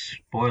this is a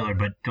spoiler,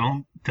 but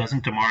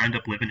doesn't Damar end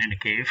up living in a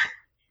cave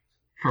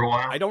for a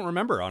while? I don't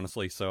remember,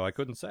 honestly, so I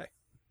couldn't say.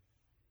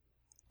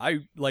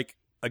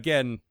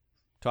 Again,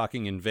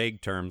 talking in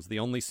vague terms,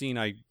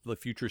 the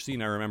future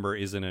scene I remember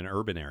is in an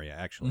urban area,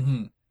 actually.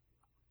 Mm-hmm.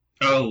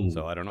 Oh.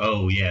 So I don't know.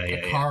 Oh, yeah.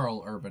 The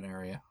Carl urban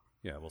area.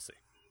 Yeah, we'll see.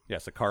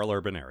 Yes, a Carl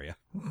urban area,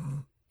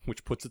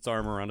 which puts its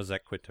arm around his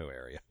Equito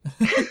area.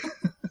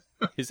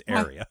 His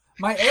area.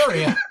 My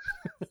area.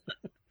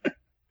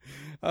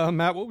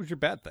 Matt, what was your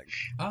bad thing?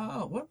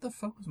 What the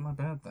fuck was my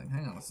bad thing?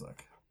 Hang on a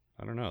sec.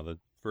 I don't know. The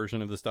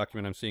version of this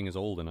document I'm seeing is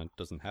old and it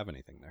doesn't have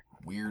anything there.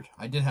 Weird.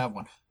 I did have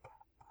one.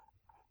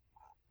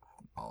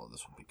 All of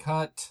this will be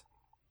cut.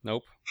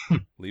 Nope.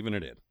 Leaving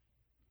it in.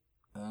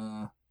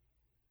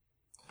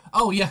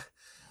 Oh, yeah.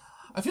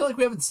 I feel like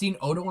we haven't seen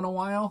Odo in a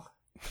while.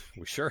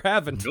 We sure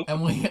haven't. Nope.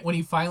 And when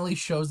he finally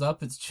shows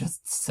up, it's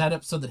just set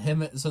up so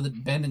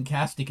that Ben and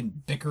Cassidy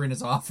can bicker in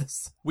his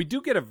office. We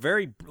do get a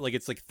very,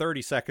 it's like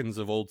 30 seconds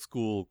of old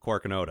school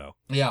Quark and Odo.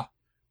 Yeah.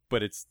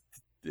 But it's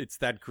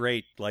that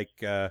great,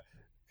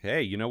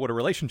 hey, you know what a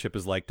relationship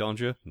is like, don't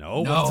you?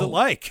 No. What's it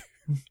like?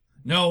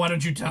 No, why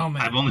don't you tell me?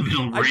 I've only been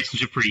in a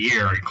relationship for a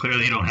year. I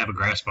clearly don't have a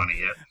grasp on it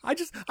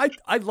yet.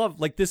 I love,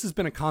 this has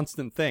been a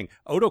constant thing.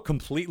 Odo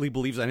completely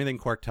believes anything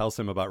Quark tells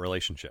him about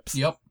relationships.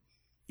 Yep.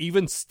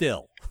 Even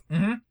still.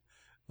 Mm-hmm.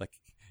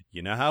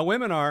 You know how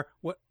women are.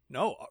 What?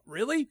 No,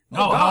 really?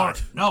 No, Oh, God.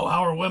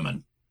 how are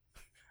women?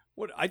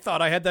 What? I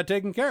thought I had that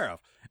taken care of.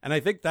 And I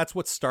think that's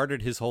what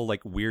started his whole,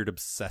 weird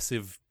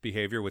obsessive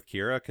behavior with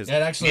Kira. Because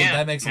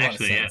That makes a lot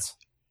of sense.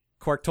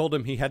 Quark told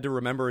him he had to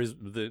remember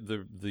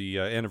the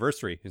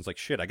anniversary. He's like,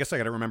 shit, I guess I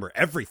got to remember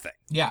everything.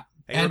 Yeah.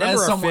 Hey, and remember as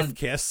our someone, fifth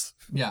kiss?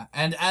 Yeah,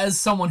 and as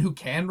someone who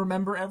can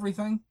remember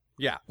everything.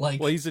 Yeah. Well,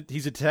 he's a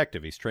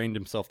detective. He's trained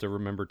himself to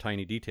remember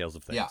tiny details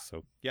of things. Yeah.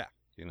 So, yeah,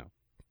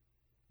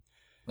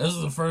 This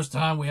is the first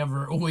time we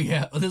ever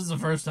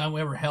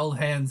held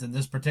hands in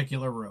this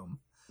particular room.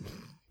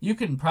 You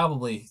can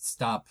probably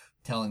stop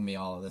telling me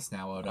all of this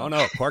now, Odo. Oh,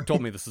 no. Quark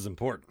told me this is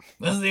important.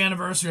 This is the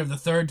anniversary of the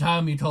third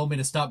time you told me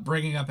to stop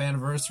bringing up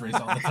anniversaries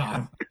all the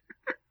time.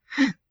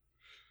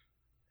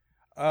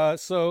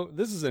 So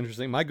this is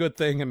interesting. My good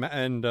thing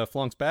and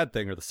Flonk's bad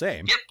thing are the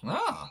same. Yep.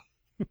 Ah.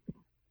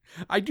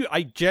 I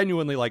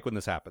genuinely like when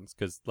this happens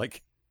because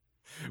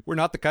we're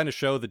not the kind of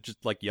show that just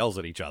yells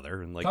at each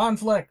other and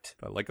Conflict.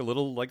 like a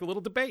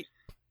little debate.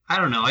 I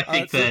don't know. I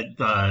think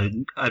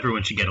that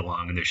everyone should get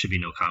along and there should be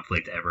no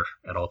conflict ever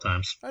at all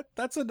times.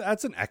 That's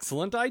an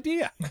excellent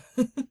idea.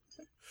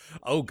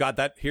 Oh God,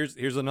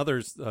 here's another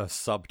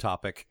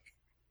subtopic.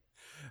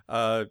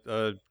 A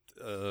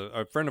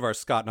friend of ours,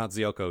 Scott, not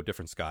Zioko,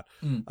 different Scott,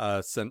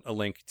 sent a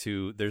link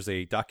to. There's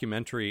a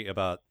documentary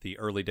about the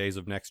early days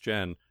of Next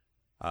Gen,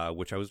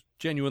 which I was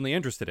genuinely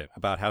interested in,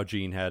 about how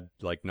Gene had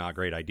not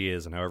great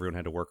ideas and how everyone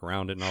had to work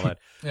around it and all that.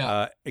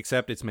 Yeah.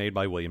 Except it's made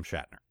by William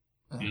Shatner.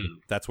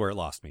 That's where it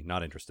lost me.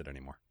 Not interested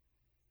anymore.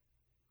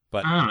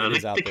 But I don't know. it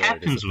is out The there.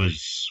 Captains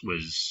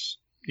was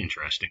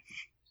interesting.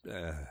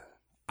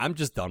 I'm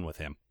just done with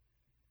him.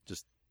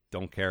 Just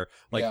don't care.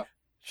 Yeah.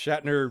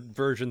 Shatner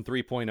version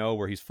 3.0,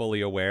 where he's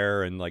fully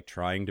aware and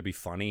trying to be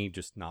funny,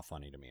 just not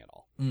funny to me at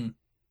all. Mm.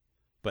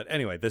 But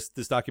anyway, this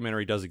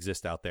documentary does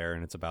exist out there,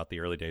 and it's about the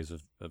early days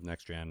of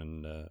Next Gen,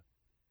 and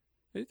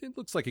it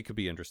looks like it could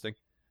be interesting.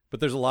 But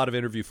there's a lot of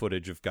interview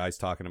footage of guys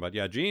talking about,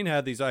 Gene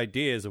had these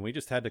ideas, and we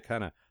just had to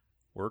kind of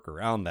work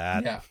around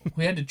that. Yeah,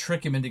 we had to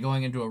trick him into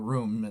going into a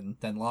room and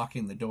then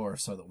locking the door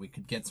so that we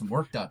could get some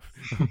work done.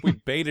 We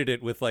baited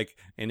it with like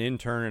an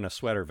intern in a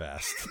sweater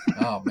vest.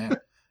 Oh, man.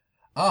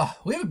 Oh,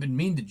 we haven't been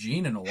mean to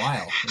Gene in a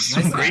while.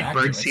 Some great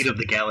birdseed of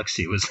the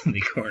galaxy was in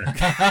the corner.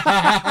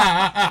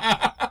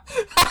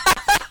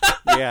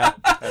 Yeah,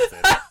 that's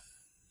it.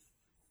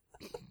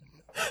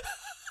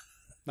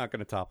 Not going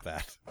to top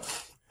that.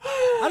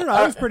 I don't know.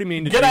 I was pretty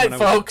mean to Good Gene night,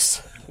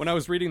 folks. when I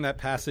was reading that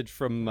passage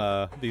from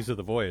These Are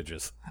the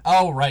Voyages.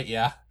 Oh, right,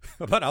 yeah.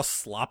 About how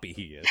sloppy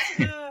he is.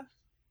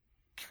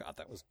 God,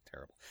 that was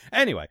terrible.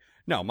 Anyway,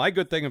 no, my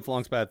good thing and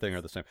Flong's bad thing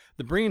are the same.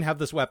 The Breen have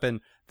this weapon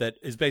that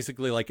is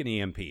basically like an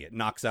EMP. It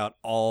knocks out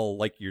all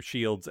like your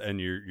shields and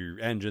your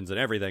engines and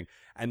everything,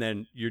 and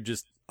then you're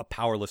just a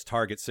powerless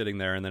target sitting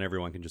there, and then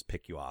everyone can just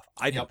pick you off.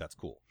 I think that's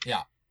cool.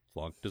 Yeah.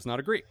 Flong does not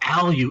agree.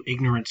 Al, you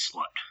ignorant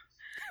slut.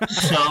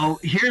 So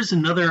here's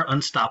another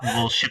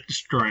unstoppable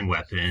ship-destroying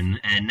weapon,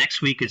 and next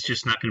week it's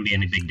just not going to be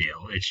any big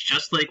deal. It's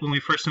just like when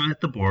we first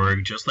met the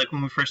Borg, just like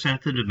when we first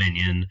met the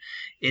Dominion.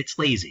 It's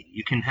lazy.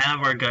 You can have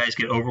our guys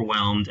get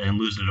overwhelmed and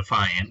lose the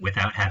Defiant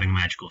without having a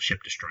magical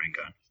ship-destroying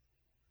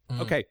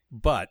gun. Okay,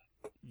 but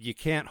you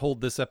can't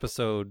hold this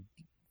episode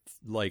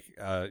like,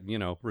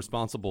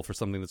 responsible for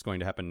something that's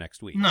going to happen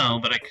next week. No,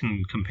 but I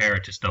can compare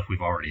it to stuff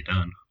we've already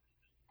done.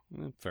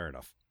 Fair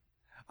enough.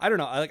 I don't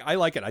know. I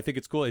like it. I think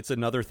it's cool. It's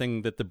another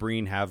thing that the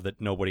Breen have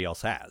that nobody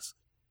else has.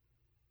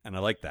 And I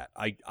like that.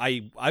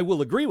 I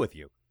will agree with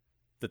you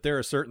that there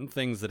are certain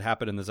things that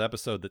happen in this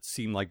episode that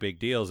seem like big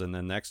deals, and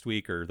then next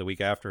week or the week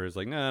after is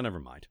like, nah, never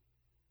mind.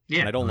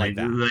 Yeah, and I don't like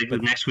that.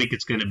 But next week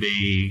it's going to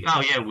be,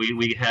 oh yeah,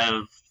 we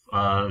have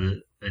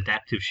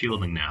adaptive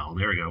shielding now.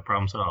 There we go.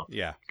 Problem solved.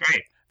 Yeah.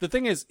 Great. The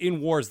thing is,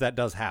 in wars, that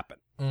does happen.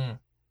 Mm.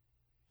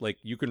 Like,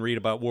 you can read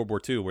about World War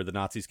II where the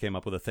Nazis came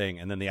up with a thing,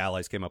 and then the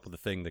Allies came up with a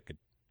thing that could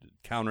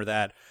counter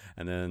that,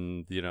 and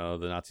then, the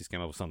Nazis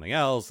came up with something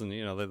else, and,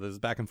 there's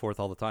back and forth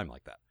all the time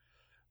like that.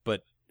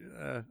 But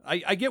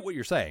I get what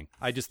you're saying.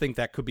 I just think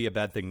that could be a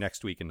bad thing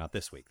next week and not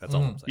this week. That's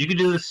all I'm saying. You could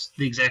do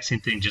the exact same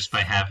thing just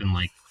by having,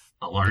 like,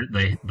 a large...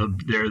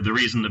 The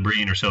reason the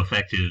Breen are so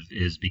effective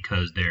is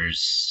because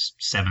there's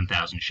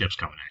 7,000 ships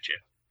coming at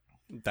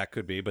you. That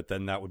could be, but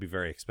then that would be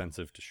very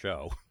expensive to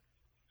show.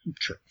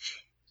 True.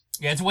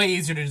 Yeah, it's way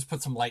easier to just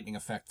put some lightning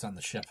effects on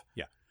the ship.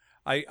 Yeah.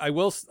 I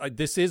will.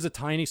 This is a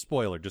tiny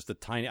spoiler, just a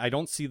tiny. I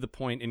don't see the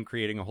point in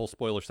creating a whole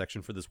spoiler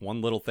section for this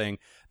one little thing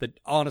that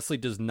honestly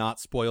does not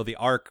spoil the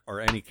arc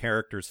or any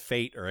character's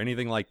fate or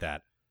anything like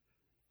that.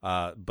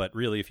 But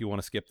really, if you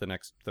want to skip the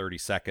next 30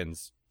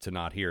 seconds to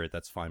not hear it,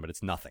 that's fine. But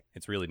it's nothing.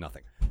 It's really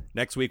nothing.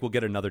 Next week we'll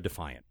get another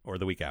Defiant, or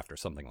the week after,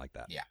 something like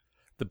that. Yeah.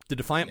 The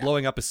Defiant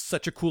blowing up is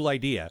such a cool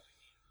idea.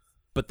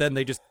 But then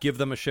they just give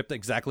them a ship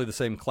exactly the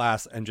same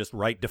class and just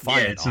write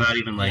Defiant. Yeah, it's not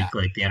even like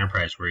the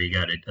Enterprise where you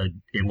got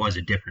it was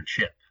a different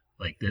ship.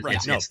 Like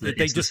it's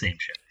the same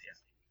ship. Yeah.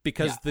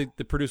 Because the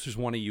producers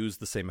want to use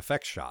the same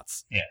effects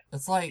shots. Yeah,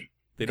 it's like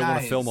they don't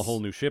want to film a whole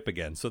new ship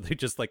again, so they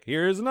just like,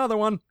 here's another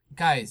one.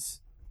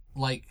 Guys,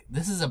 like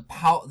this is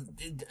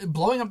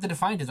blowing up the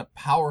Defiant is a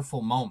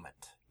powerful moment.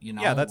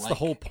 Yeah, that's the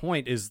whole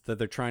point, is that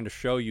they're trying to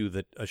show you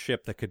that a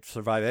ship that could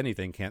survive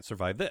anything can't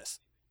survive this.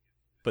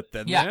 But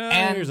then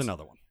here's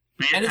another one.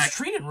 And it's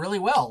treated really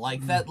well.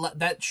 Like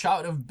that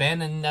shot of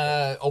Ben and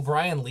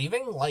O'Brien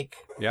leaving, like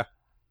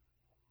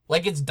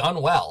it's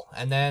done well.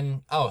 And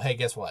then, oh, hey,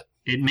 guess what?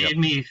 It made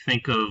me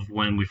think of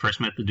when we first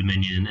met the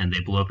Dominion and they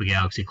blew up a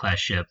Galaxy-class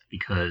ship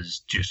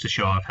because just to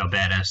show off how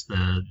badass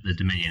the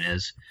Dominion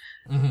is.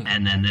 Mm-hmm.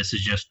 And then this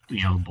is just,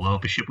 blow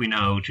up a ship we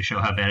know to show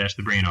how badass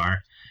the Breen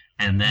are.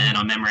 And then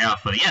on Memory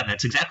Alpha,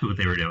 that's exactly what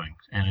they were doing.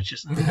 And it's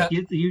just,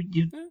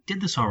 you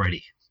did this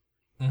already.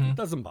 Mm-hmm. It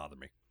doesn't bother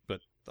me.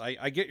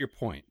 I get your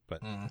point,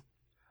 but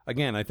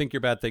again, I think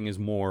your bad thing is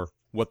more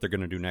what they're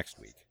going to do next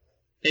week.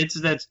 That's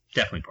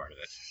definitely part of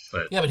it.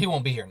 But yeah, but he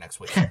won't be here next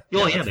week.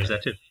 There's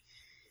that too.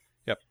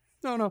 Yep.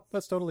 No,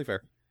 that's totally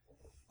fair.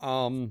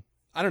 I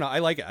don't know. I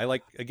like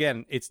it.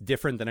 Again, it's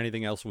different than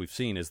anything else we've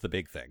seen is the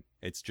big thing.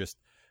 It's just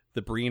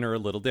the Breen are a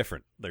little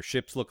different. Their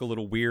ships look a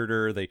little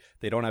weirder. They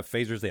don't have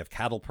phasers. They have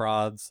cattle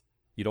prods.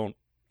 You don't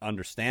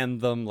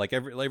understand them. Like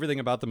everything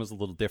about them is a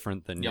little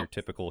different than your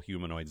typical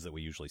humanoids that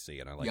we usually see,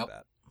 and I like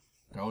that.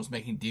 They're always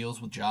making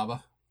deals with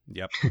Jabba.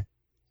 Yep.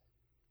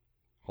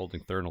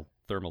 Holding thermal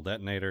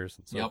detonators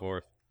and so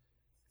forth.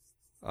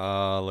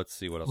 Let's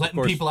see what else.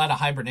 Letting people out of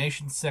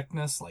hibernation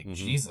sickness, like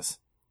Jesus.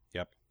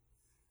 Yep.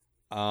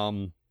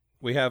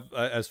 We have,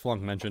 as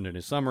Flunk mentioned in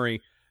his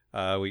summary,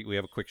 we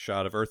have a quick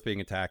shot of Earth being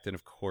attacked, and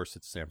of course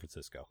it's San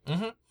Francisco.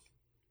 Mm-hmm.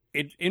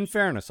 In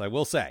fairness, I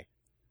will say,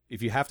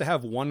 if you have to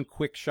have one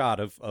quick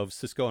shot of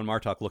Sisko and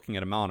Martok looking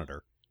at a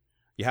monitor,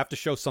 you have to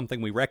show something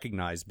we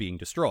recognize being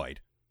destroyed.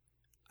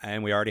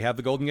 And we already have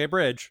the Golden Gate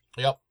Bridge.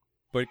 Yep.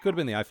 But it could have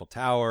been the Eiffel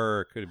Tower.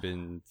 It could have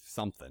been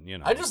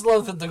something, I just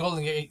love that the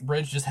Golden Gate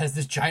Bridge just has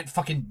this giant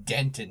fucking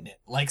dent in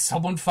it. Like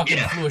someone fucking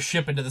flew a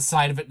ship into the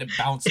side of it and it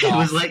bounced off. It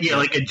was like,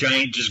 like a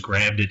giant just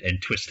grabbed it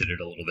and twisted it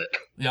a little bit.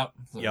 Yep.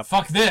 So,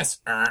 fuck this.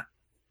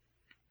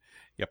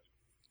 Yep.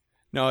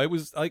 No, it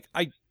was like,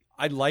 I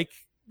like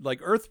like,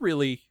 Earth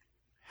really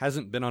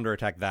hasn't been under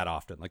attack that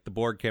often. Like, the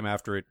Borg came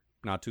after it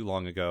not too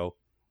long ago,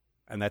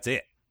 and that's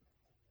it.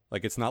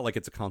 Like, it's not like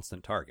it's a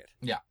constant target.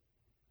 Yeah.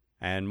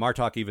 And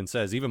Martok even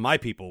says, even my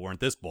people weren't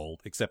this bold,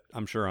 except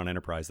I'm sure on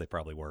Enterprise they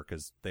probably were,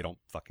 because they don't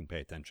fucking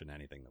pay attention to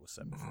anything that was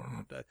said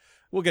before. But,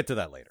 we'll get to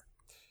that later.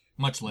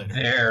 Much later.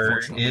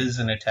 There is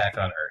an attack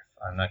on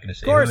Earth. I'm not going to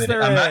say who it is.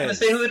 I'm not going to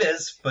say who it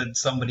is, but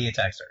somebody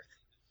attacks Earth.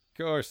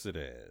 Of course it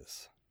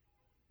is.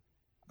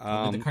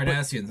 The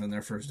Cardassians in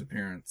their first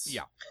appearance.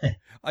 Yeah.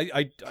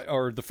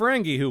 Or the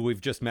Ferengi, who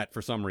we've just met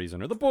for some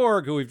reason, or the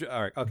Borg, who we've...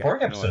 All right, okay.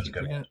 Borg episode's a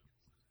good one.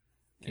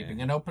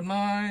 Keeping an open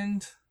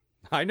mind.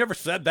 I never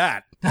said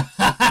that.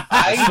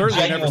 I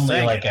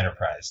genuinely like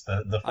Enterprise.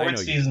 The fourth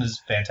season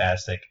is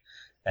fantastic,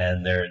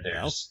 and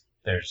there's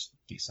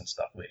decent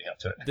stuff leading up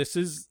to it.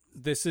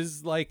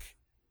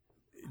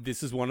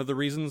 This is one of the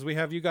reasons we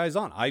have you guys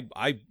on.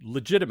 I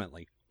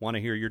legitimately want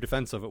to hear your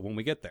defense of it when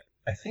we get there.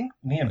 I think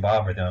me and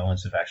Bob are the only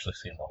ones who've actually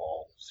seen the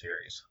whole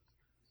series.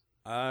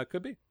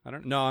 Could be. I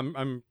don't know.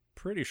 I'm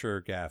pretty sure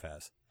Gav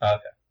has.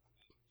 Okay.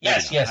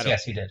 Yes,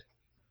 he did.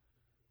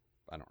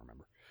 I don't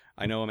remember.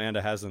 I know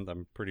Amanda hasn't.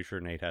 I'm pretty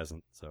sure Nate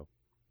hasn't. So,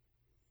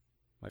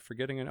 am I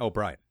forgetting it? Oh,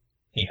 Brian.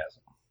 He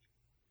hasn't.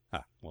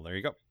 Ah, well, there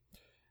you go.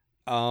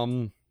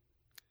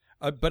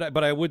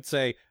 But I would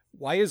say,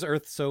 why is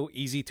Earth so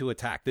easy to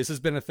attack? This has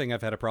been a thing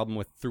I've had a problem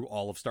with through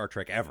all of Star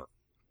Trek ever.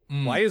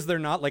 Why is there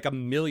not like a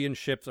million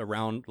ships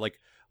around, like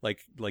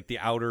the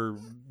outer,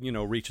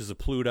 reaches of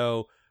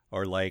Pluto,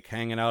 or like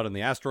hanging out in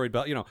the asteroid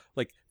belt?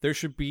 Like there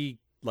should be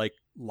like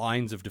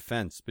lines of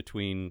defense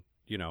between,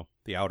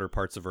 the outer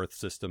parts of Earth's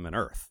system and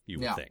Earth, you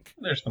would think.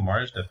 There's the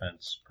Mars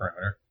defense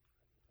perimeter.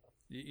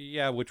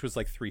 Yeah, which was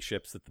like 3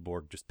 ships that the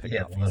Borg just picked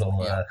up. Little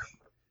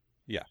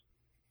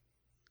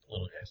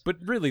guys. But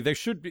really, there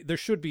should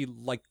be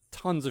like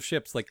tons of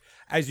ships, like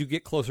as you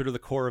get closer to the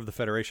core of the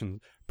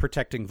Federation,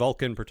 protecting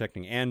Vulcan,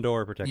 protecting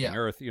Andor, protecting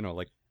Earth.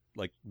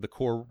 Like the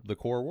core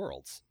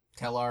worlds.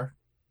 Tellar.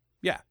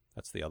 Yeah,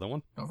 that's the other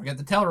one. Don't forget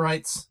the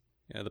Tellarites.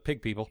 Yeah, the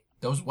pig people.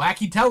 Those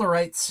wacky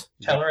Tellarites.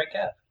 Tellarite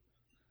Cat.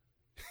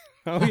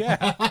 Oh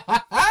yeah.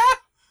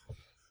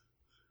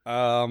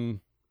 I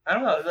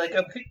don't know, like,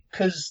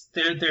 because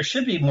there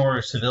should be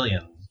more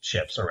civilian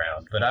ships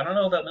around, but I don't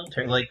know about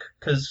military, like,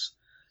 because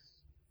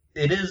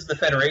it is the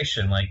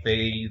Federation, like,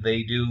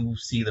 they do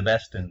see the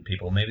best in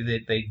people. Maybe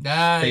they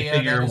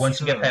figure once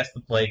you get past,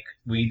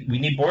 we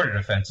need border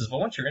defenses, but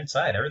once you're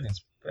inside,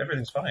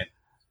 everything's fine.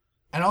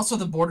 And also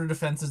the border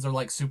defenses are,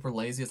 like, super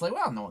lazy. It's like,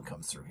 well, no one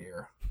comes through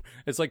here.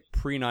 It's like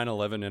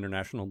pre-9/11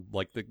 international,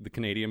 like the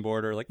Canadian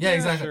border. Like, yeah,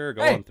 exactly. Sure,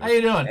 go on through. How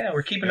you doing? Yeah,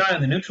 we're keeping an eye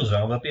on the neutral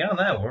zone, but beyond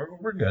that,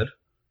 we're good.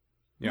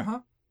 Yeah. Uh-huh.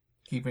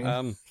 Keeping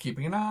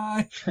an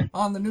eye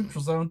on the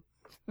neutral zone.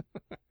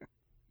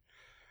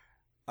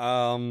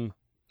 Oh,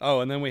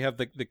 and then we have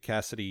the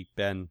Cassidy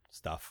Ben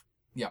stuff.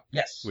 Yeah.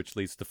 Yes. Which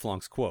leads to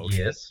Flunk's quote.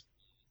 Yes.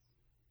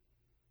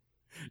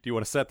 Do you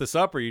want to set this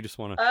up, or you just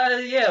want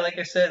to? Yeah, like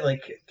I said,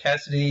 like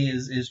Cassidy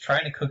is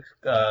trying to cook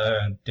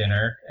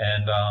dinner,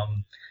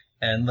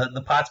 and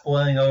the pot's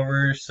boiling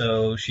over,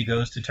 so she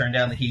goes to turn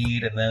down the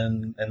heat, and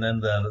then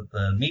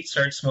the meat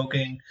starts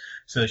smoking,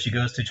 so she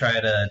goes to try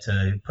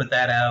to put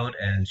that out,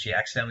 and she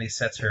accidentally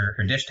sets her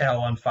dish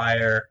towel on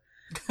fire,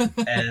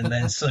 and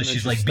then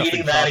she's like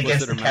beating that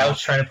against the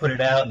couch, trying to put it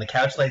out, and the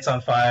couch light's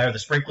on fire, the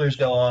sprinklers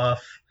go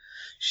off,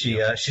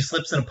 she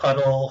slips in a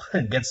puddle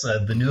and gets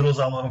the noodles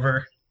all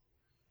over.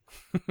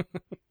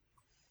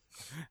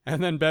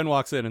 And then Ben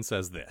walks in and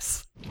says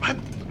this. My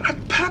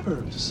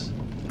peppers.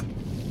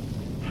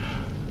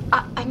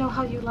 I know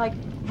how you like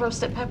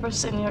roasted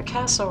peppers in your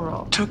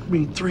casserole. Took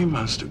me 3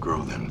 months to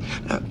grow them.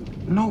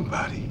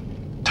 Nobody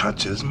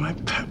touches my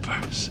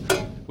peppers.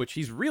 Which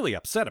he's really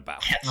upset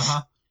about. Yes.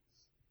 Uh-huh.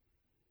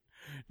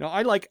 No,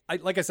 like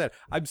I said,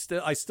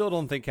 I still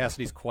don't think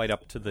Cassidy's quite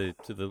up to the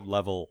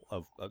level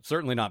of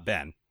certainly not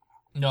Ben.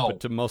 No. But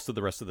to most of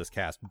the rest of this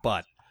cast.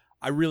 But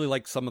I really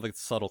like some of the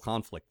subtle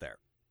conflict there.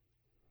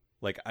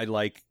 Like, I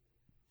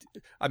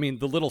mean,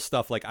 the little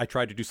stuff, like, I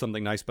tried to do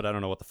something nice, but I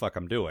don't know what the fuck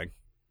I'm doing.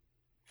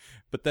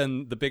 But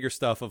then the bigger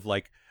stuff of,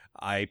 like,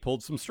 I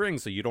pulled some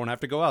strings so you don't have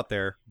to go out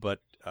there, but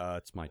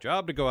it's my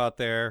job to go out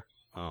there.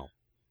 Oh,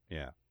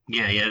 yeah.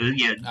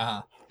 Yeah.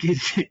 Uh-huh.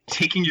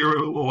 Taking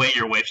away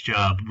your wife's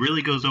job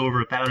really goes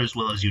over about as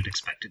well as you'd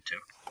expect it to.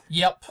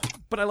 Yep.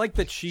 But I like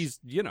that she's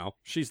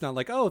not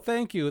like, oh,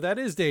 thank you, that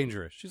is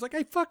dangerous. She's like,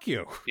 hey, fuck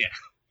you. Yeah.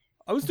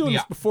 I was doing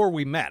this before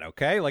we met,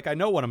 okay? Like, I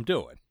know what I'm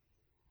doing.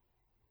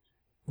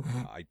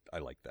 I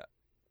like that.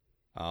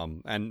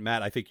 And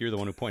Matt, I think you're the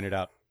one who pointed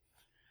out.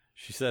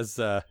 She says,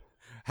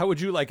 how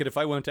would you like it if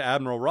I went to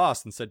Admiral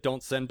Ross and said,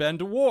 don't send Ben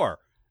to war?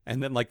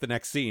 And then, like, the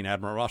next scene,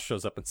 Admiral Ross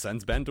shows up and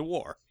sends Ben to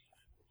war.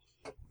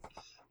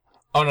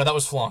 Oh, no, that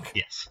was Flunk.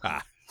 Yes.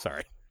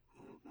 Sorry.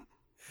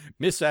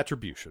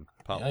 Misattribution.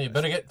 Yeah, you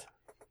better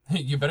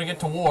get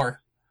to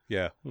war.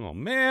 Yeah. Oh,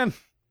 man.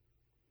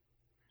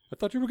 I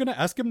thought you were going to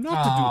ask him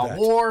not to do that.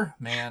 War?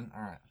 Man,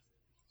 all right.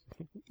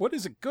 What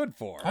is it good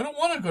for? I don't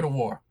want to go to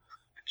war.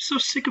 I'm so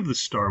sick of the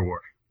Star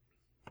War.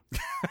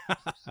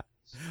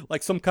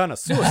 Like some kind of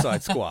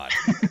Suicide Squad.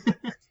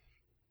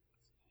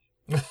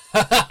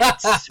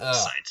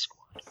 Suicide Squad.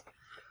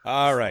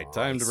 All right,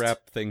 time to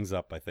wrap things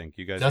up, I think.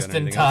 You guys just got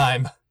anything in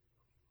time.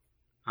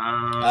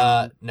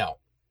 No.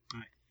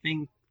 I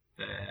think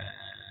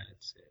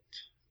that's it.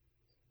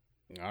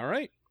 All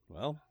right.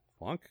 Well,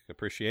 Flunk,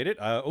 appreciate it.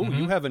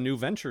 You have a new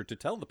venture to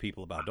tell the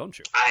people about, don't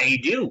you? I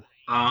do.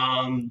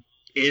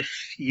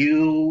 If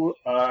you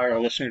are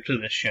a listener to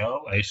this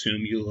show, I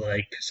assume you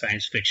like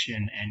science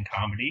fiction and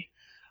comedy.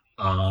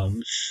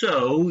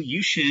 So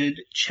you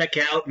should check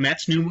out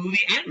Matt's new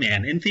movie,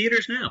 Ant-Man, in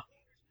theaters now.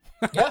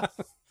 Yeah.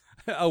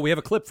 Oh, we have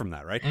a clip from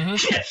that, right? Mm-hmm.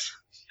 Yes.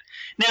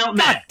 Now,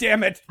 Matt. God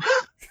damn it.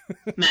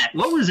 Matt,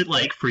 what was it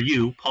like for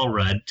you, Paul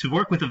Rudd, to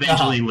work with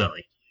Evangeline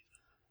Lilly?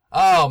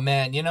 Oh,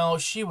 man,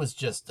 she was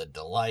just a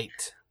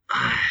delight.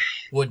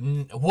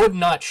 Would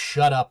not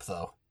shut up,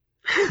 though.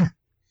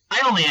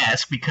 I only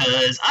ask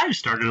because I've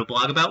started a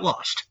blog about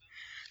Lost.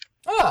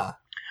 Ah.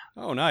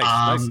 Oh, nice.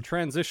 Nice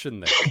transition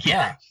there.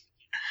 Yeah.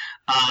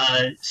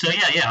 So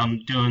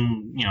I'm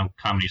doing,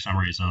 comedy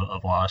summaries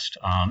of Lost,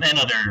 and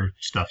other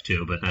stuff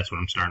too, but that's what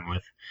I'm starting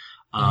with.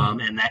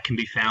 And that can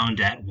be found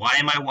at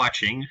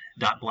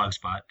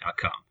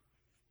whyamIwatching.blogspot.com.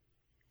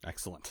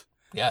 Excellent.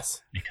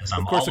 Yes. Because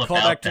I'm of course, all a call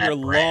about back to that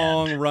your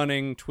brand.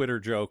 long-running Twitter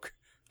joke.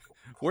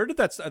 Where did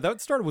that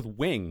started with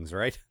Wings,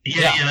 right?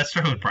 Yeah, that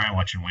started with Brian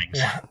watching Wings.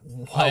 Yeah.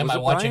 Why am I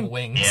watching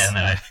Wings? Yeah, and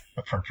then I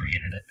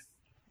appropriated it.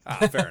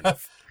 Ah, fair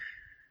enough.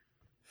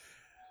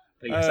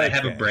 But yes, I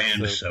have a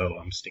brand, so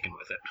I'm sticking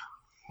with it.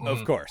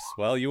 Of course.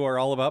 Well, you are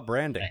all about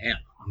branding. I am.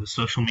 I'm the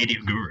social media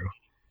guru.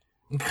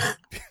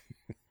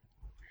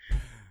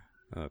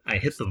 I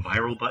hit the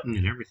viral button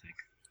and everything.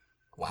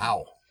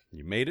 Wow.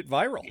 You made it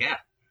viral. Yeah.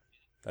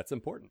 That's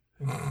important.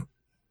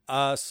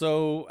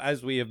 So,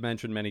 as we have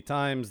mentioned many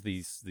times,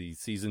 the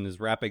season is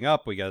wrapping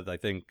up. We got, I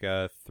think,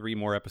 3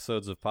 more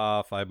episodes of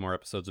PA, 5 more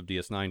episodes of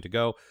DS9 to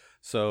go.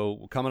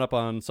 So, coming up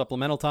on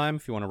supplemental time,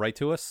 if you want to write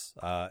to us,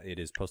 it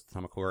is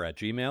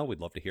postatomichorror@gmail.com. We'd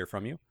love to hear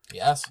from you.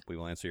 Yes. We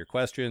will answer your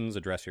questions,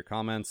 address your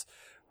comments.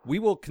 We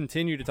will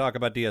continue to talk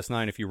about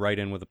DS9 if you write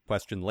in with a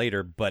question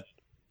later, but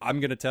I'm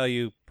going to tell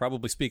you,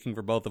 probably speaking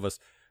for both of us,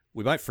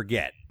 we might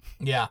forget.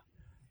 Yeah.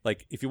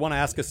 Like, if you want to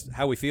ask us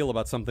how we feel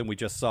about something we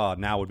just saw,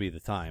 now would be the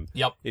time.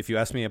 Yep. If you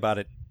ask me about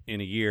it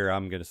in a year,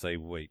 I'm going to say,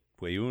 wait,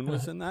 Wei-Yun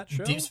was in that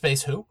show? Deep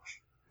Space who?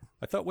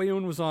 I thought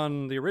Wei-Yun was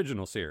on the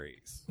original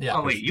series. Yeah.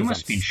 Oh, wait, you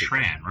must be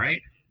Shran,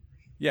 right?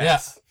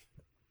 Yes.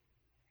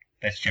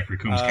 That's Jeffrey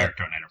Combs'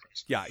 character on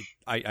Enterprise. Yeah,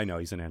 I know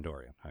he's an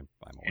Andorian. I'm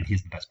aware. And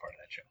he's the best part of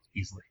that show,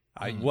 easily.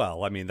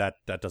 Well, I mean, that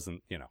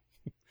doesn't,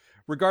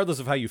 regardless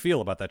of how you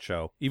feel about that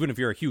show, even if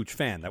you're a huge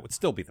fan, that would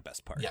still be the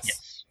best part.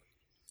 Yes.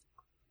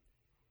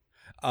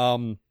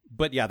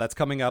 But yeah, that's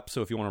coming up.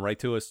 So if you want to write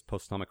to us,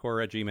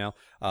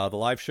 postatomichorror@gmail.com. The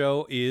live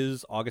show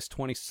is August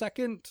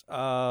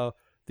 22nd.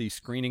 The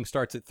screening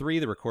starts at 3.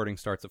 The recording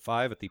starts at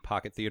 5 at the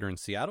Pocket Theater in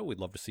Seattle. We'd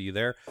love to see you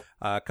there.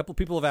 A couple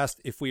people have asked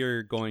if we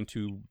are going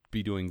to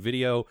be doing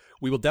video.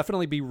 We will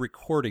definitely be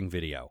recording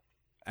video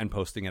and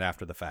posting it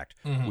after the fact.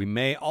 Mm-hmm. We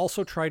may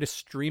also try to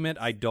stream it.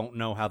 I don't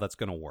know how that's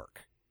going to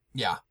work.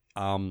 Yeah.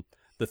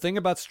 The thing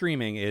about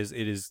streaming is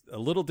it is a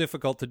little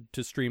difficult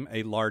to stream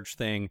a large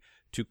thing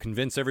to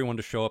convince everyone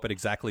to show up at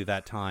exactly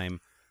that time.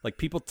 Like,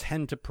 people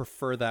tend to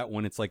prefer that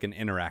when it's like an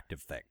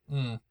interactive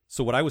thing.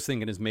 So what I was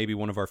thinking is maybe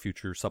one of our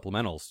future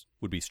supplementals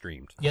would be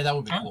streamed. Yeah, that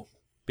would be cool.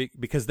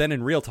 Because then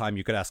in real time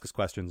you could ask us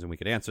questions and we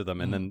could answer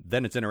them, and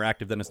then it's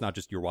interactive. Then it's not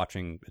just you're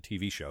watching a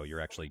TV show; you're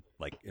actually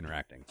like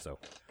interacting. So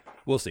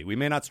we'll see. We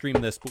may not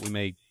stream this, but we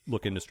may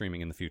look into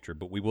streaming in the future.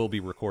 But we will be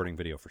recording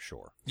video for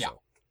sure. Yeah,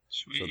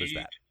 so there's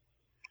that.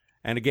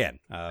 And again,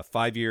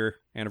 5-year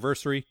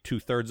anniversary,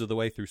 2/3 of the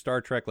way through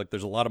Star Trek. Like,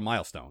 there's a lot of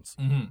milestones.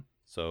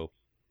 So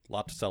a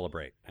lot to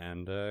celebrate,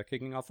 and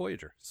kicking off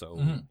Voyager.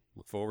 So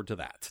look forward to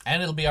that.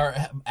 And it'll be our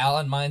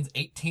Alan Mine's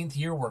 18th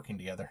year working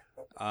together.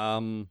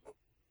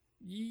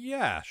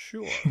 Yeah,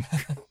 sure.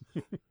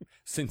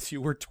 Since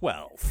you were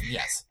 12.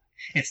 Yes.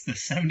 It's the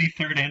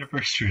 73rd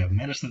anniversary of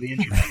Menace of the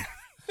Internet.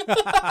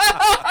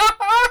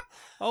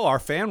 Oh, our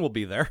fan will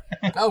be there.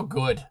 Oh,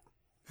 good.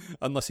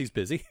 Unless he's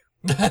busy.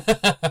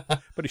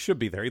 But he should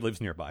be there. He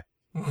lives nearby.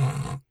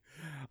 All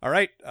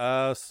right.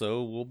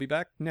 So we'll be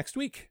back next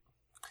week.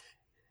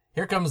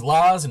 Here comes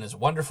Laz and his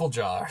wonderful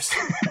jars.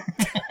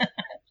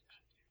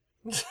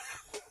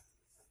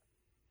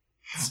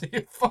 See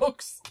you,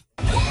 folks.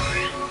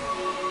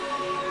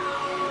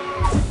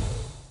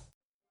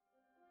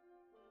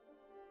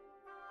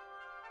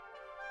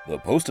 The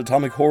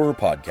Post-Atomic Horror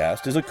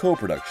Podcast is a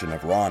co-production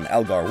of Ron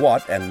Algar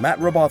Watt and Matt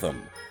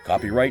Robotham.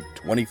 Copyright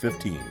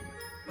 2015.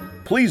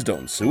 Please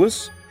don't sue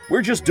us.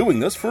 We're just doing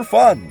this for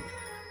fun.